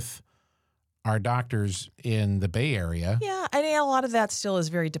appointments with our doctors in the Bay Area. Yeah, I mean, a lot of that still is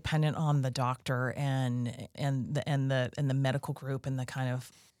very dependent on the doctor and the medical group and the kind of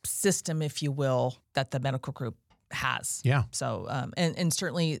system, if you will, that the medical group has. Yeah. So, and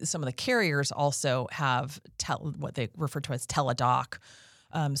certainly some of the carriers also have what they refer to as teledoc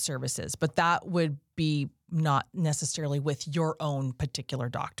services, but that would be not necessarily with your own particular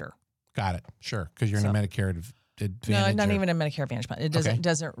doctor. Got it. Sure, because you're in a Medicare Advantage. No, not even a Medicare Advantage plan. It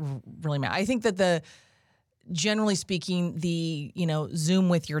doesn't really matter. I think that generally speaking, the Zoom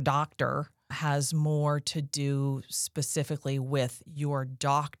with your doctor has more to do specifically with your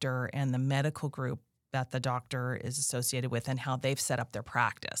doctor and the medical group that the doctor is associated with and how they've set up their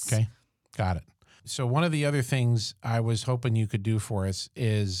practice. Okay, got it. So one of the other things I was hoping you could do for us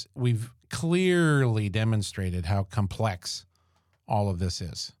is we've clearly demonstrated how complex all of this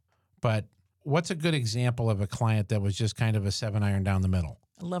is. But what's a good example of a client that was just kind of a 7-iron down the middle?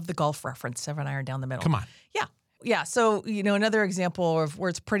 I love the golf reference, 7-iron down the middle. Come on. Yeah. So, another example of where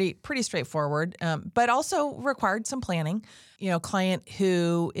it's pretty straightforward, but also required some planning. Client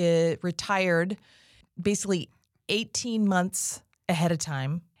who retired basically 18 months ahead of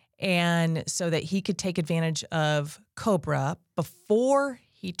time, and so that he could take advantage of COBRA before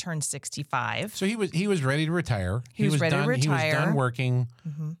he turned 65. So he was ready to retire. He was ready to retire. He was done working.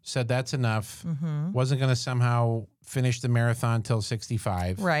 Said that's enough. Wasn't going to somehow finish the marathon till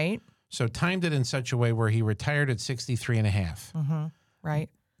 65. Right. So timed it in such a way where he retired at 63 and a half. Right.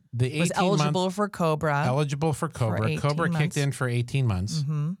 The was eligible for COBRA. Eligible for COBRA. COBRA kicked in for 18 months.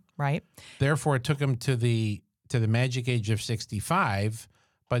 Right. Therefore, it took him to the magic age of 65,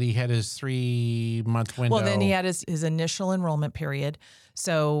 but he had his 3-month window. Well, then he had his initial enrollment period.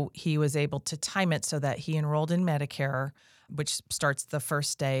 So he was able to time it so that he enrolled in Medicare, which starts the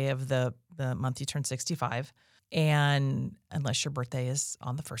first day of the month you turn 65, and unless your birthday is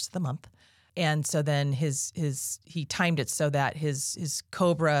on the first of the month. And so then he timed it so that his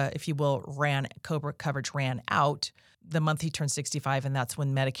COBRA, if you will, COBRA coverage ran out the month he turned 65, and that's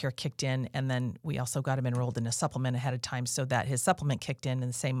when Medicare kicked in. And then we also got him enrolled in a supplement ahead of time so that his supplement kicked in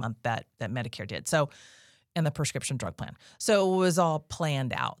the same month that Medicare did. So, and the prescription drug plan. So it was all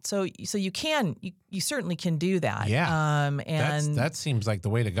planned out. So you certainly can do that. Yeah. And that seems like the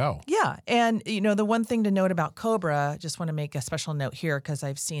way to go. Yeah. And, the one thing to note about COBRA, just want to make a special note here because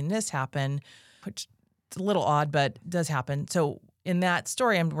I've seen this happen, which is a little odd, but does happen. So in that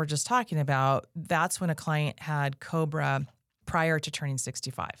story we're just talking about, that's when a client had COBRA prior to turning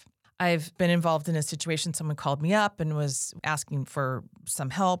 65. I've been involved in a situation, someone called me up and was asking for some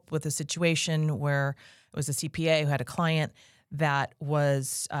help with a situation where it was a CPA who had a client that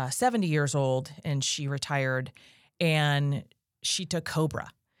was 70 years old and she retired and she took COBRA.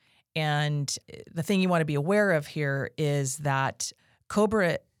 And the thing you want to be aware of here is that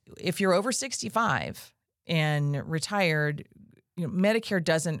COBRA, if you're over 65 and retired, Medicare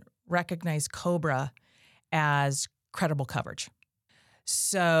doesn't recognize COBRA as credible coverage.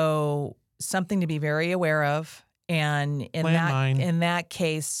 So something to be very aware of. And in that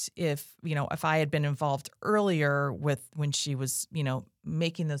case, if I had been involved earlier with when she was,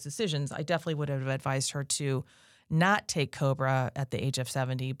 making those decisions, I definitely would have advised her to not take COBRA at the age of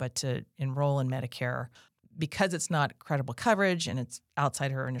 70, but to enroll in Medicare. Because it's not credible coverage and it's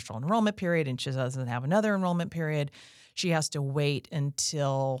outside her initial enrollment period and she doesn't have another enrollment period, she has to wait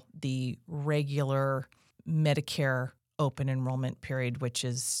until the regular Medicare open enrollment period, which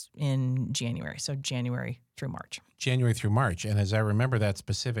is in January. So January through March. January through March. And as I remember that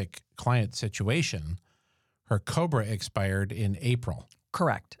specific client situation, her COBRA expired in April.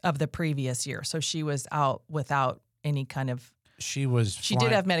 Correct. Of the previous year. So she was out without any kind of... She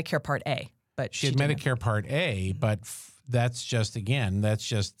did have Medicare Part A. But she had Medicare Part A, but that's just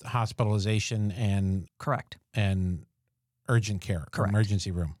hospitalization and... Correct. And urgent care. Correct.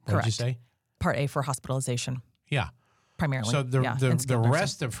 Emergency room. What did you say? Part A for hospitalization. Yeah. Primarily. So the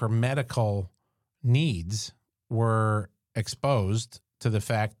rest of her medical needs were exposed to the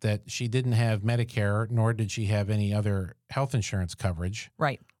fact that she didn't have Medicare, nor did she have any other health insurance coverage.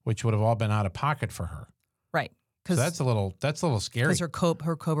 Right. Which would have all been out of pocket for her. Right. So that's a little scary. Because her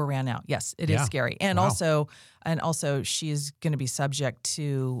COBRA ran out. Yes, it is scary. And also she's going to be subject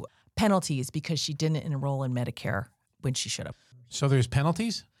to penalties because she didn't enroll in Medicare when she should have. So there's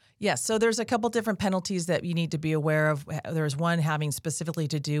penalties? Yes. So there's a couple different penalties that you need to be aware of. There's one having specifically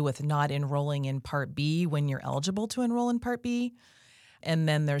to do with not enrolling in Part B when you're eligible to enroll in Part B. And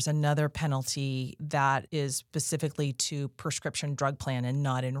then there's another penalty that is specifically to prescription drug plan and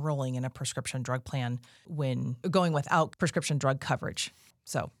not enrolling in a prescription drug plan when going without prescription drug coverage.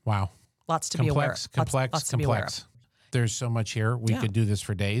 So wow, lots to be aware of. Complex. There's so much here. We could do this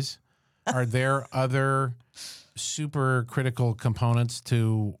for days. Are there other super critical components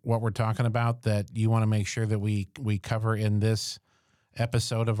to what we're talking about that you want to make sure that we cover in this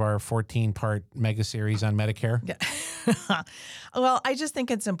episode of our 14-part mega series on Medicare? Yeah. Well, I just think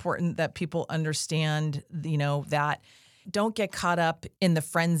it's important that people understand, that don't get caught up in the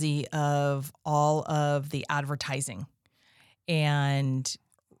frenzy of all of the advertising and,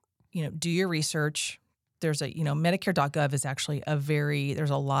 do your research. There's Medicare.gov is actually there's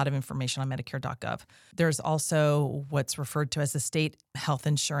a lot of information on Medicare.gov. There's also what's referred to as the State Health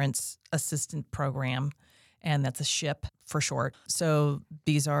Insurance Assistance Program, and that's a SHIP for short. So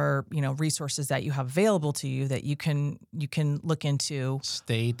these are, resources that you have available to you that you can look into.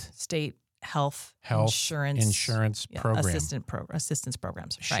 State Health Insurance Program. Assistance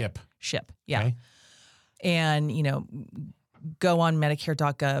programs. SHIP. Right. SHIP. Yeah. Okay. And, go on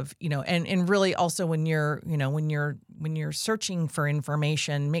Medicare.gov, and really also when you're searching for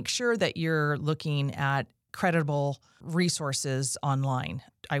information, make sure that you're looking at credible resources online.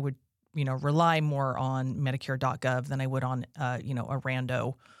 I would, rely more on Medicare.gov than I would on, a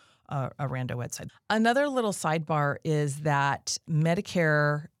rando website. Another little sidebar is that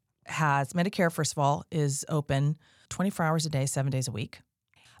Medicare, first of all, is open 24 hours a day, 7 days a week.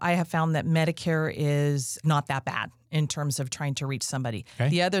 I have found that Medicare is not that bad in terms of trying to reach somebody. Okay.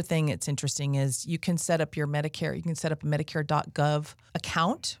 The other thing that's interesting is you can set up your Medicare. You can set up a Medicare.gov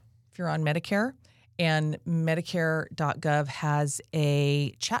account if you're on Medicare, and Medicare.gov has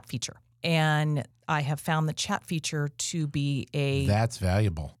a chat feature. And I have found the chat feature to be that's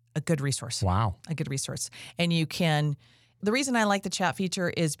valuable. A good resource. Wow. A good resource. And the reason I like the chat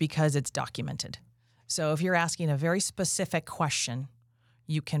feature is because it's documented. So if you're asking a very specific question,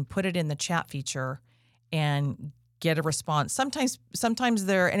 you can put it in the chat feature and get a response. Sometimes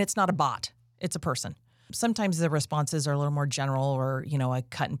and it's not a bot, it's a person. Sometimes the responses are a little more general or, a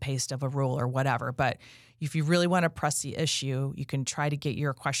cut and paste of a rule or whatever. But if you really want to press the issue, you can try to get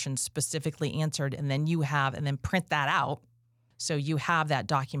your question specifically answered and then print that out. So you have that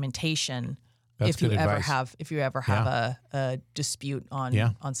documentation. That's if you good ever advice. have a dispute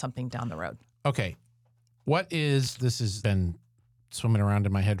on something down the road. Okay. This has been swimming around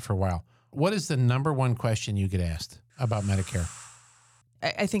in my head for a while. What is the number one question you get asked about Medicare?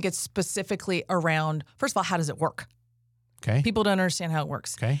 I think it's specifically around, first of all, how does it work? Okay. People don't understand how it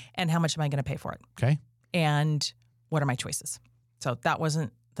works. Okay. And how much am I going to pay for it? Okay. And what are my choices? So that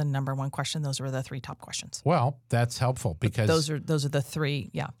wasn't the number one question. Those were the three top questions. Well, that's helpful because those are the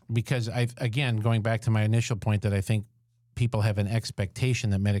three. Yeah. Because going back to my initial point that I think people have an expectation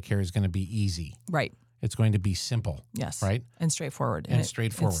that Medicare is going to be easy. Right. It's going to be simple. Yes. Right? And straightforward.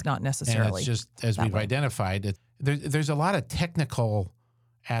 It's not necessarily. And it's just, as we've identified, there's a lot of technical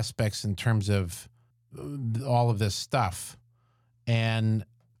aspects in terms of all of this stuff. And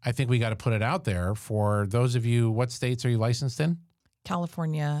I think we got to put it out there for those of you. What states are you licensed in?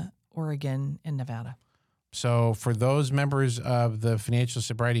 California, Oregon, and Nevada. So for those members of the financial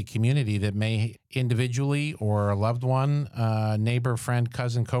sobriety community that may individually or a loved one, neighbor, friend,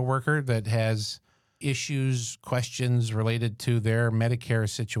 cousin, coworker that has issues, questions related to their Medicare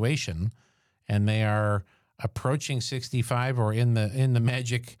situation, and they are approaching 65 or in the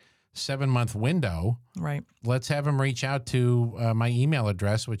magic 7-month window, Right. let's have them reach out to my email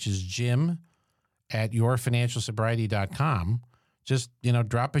address, which is jim@yourfinancialsobriety.com. Just,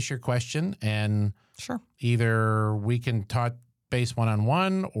 drop us your question, and Sure. either we can talk base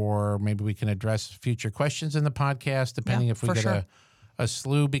one-on-one, or maybe we can address future questions in the podcast, depending if we for get sure. a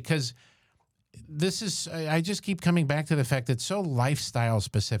slew, because this is, I just keep coming back to the fact that it's so lifestyle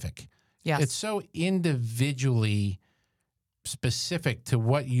specific. Yes. It's so individually specific to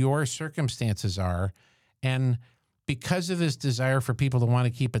what your circumstances are. And because of this desire for people to want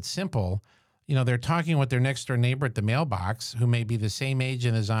to keep it simple, they're talking with their next door neighbor at the mailbox who may be the same age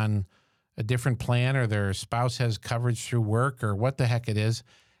and is on a different plan, or their spouse has coverage through work, or what the heck it is.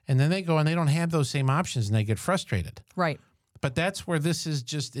 And then they go and they don't have those same options, and they get frustrated. Right. But that's where this is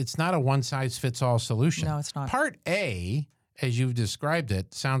it's not a one-size-fits-all solution. No, it's not. Part A, as you've described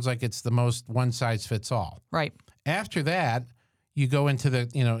it, sounds like it's the most one-size-fits-all. Right. After that, you go into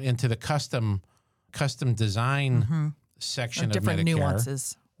the custom design section of Different Medicare,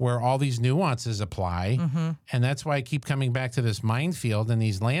 nuances. where all these nuances apply. And that's why I keep coming back to this minefield and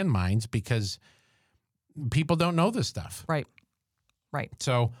these landmines, because people don't know this stuff. Right. Right.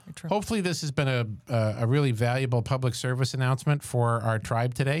 So true. hopefully this has been a really valuable public service announcement for our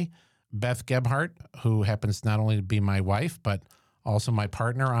tribe today. Beth Gebhardt, who happens not only to be my wife, but also my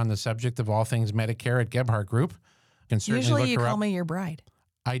partner on the subject of all things Medicare at Gebhardt Group. Can certainly Usually look you her call up. me your bride.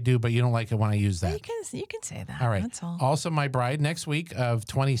 I do, but you don't like it when I use that. You can say that. All right. That's all. Also, my bride next week of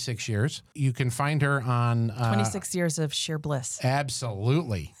 26 years. You can find her on 26 years of sheer bliss.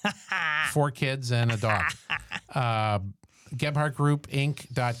 Absolutely. 4 kids and a dog.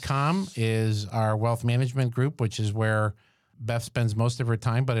 GebhardtGroupInc.com is our wealth management group, which is where Beth spends most of her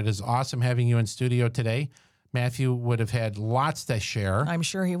time. But it is awesome having you in studio today. Matthew would have had lots to share. I'm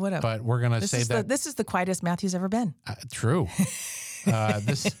sure he would have. But we're going to say that. This is the quietest Matthew's ever been. True.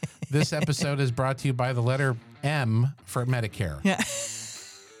 This episode is brought to you by the letter M for Medicare. Yeah.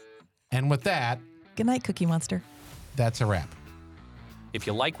 And with that, Good night, Cookie Monster. that's a wrap. If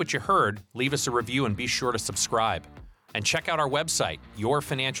you like what you heard, leave us a review and be sure to subscribe. And check out our website,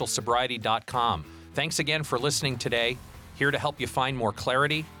 yourfinancialsobriety.com. Thanks again for listening today. Here to help you find more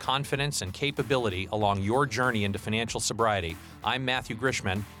clarity, confidence, and capability along your journey into financial sobriety. I'm Matthew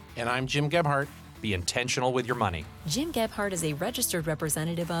Grishman. And I'm Jim Gebhardt. Be intentional with your money. Jim Gebhardt is a registered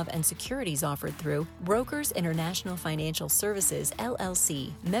representative of and securities offered through Brokers International Financial Services,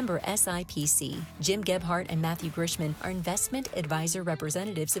 LLC, member SIPC. Jim Gebhardt and Matthew Grishman are investment advisor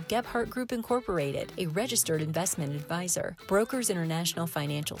representatives of Gebhardt Group Incorporated, a registered investment advisor. Brokers International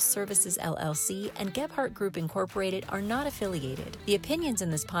Financial Services, LLC, and Gebhardt Group Incorporated are not affiliated. The opinions in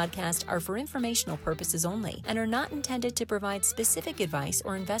this podcast are for informational purposes only and are not intended to provide specific advice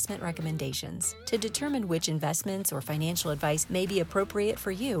or investment recommendations. To determine which investments or financial advice may be appropriate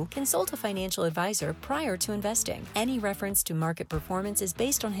for you, consult a financial advisor prior to investing. Any reference to market performance is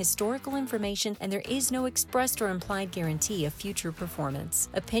based on historical information, and there is no expressed or implied guarantee of future performance.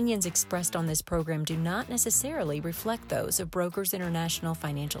 Opinions expressed on this program do not necessarily reflect those of Brokers International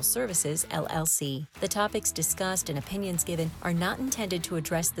Financial Services, LLC. The topics discussed and opinions given are not intended to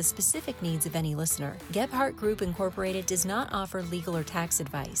address the specific needs of any listener. Gebhardt Group Incorporated does not offer legal or tax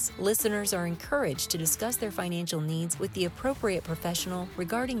advice. Listeners are encouraged to discuss their financial needs with the appropriate professional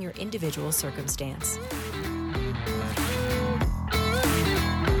regarding your individual circumstance.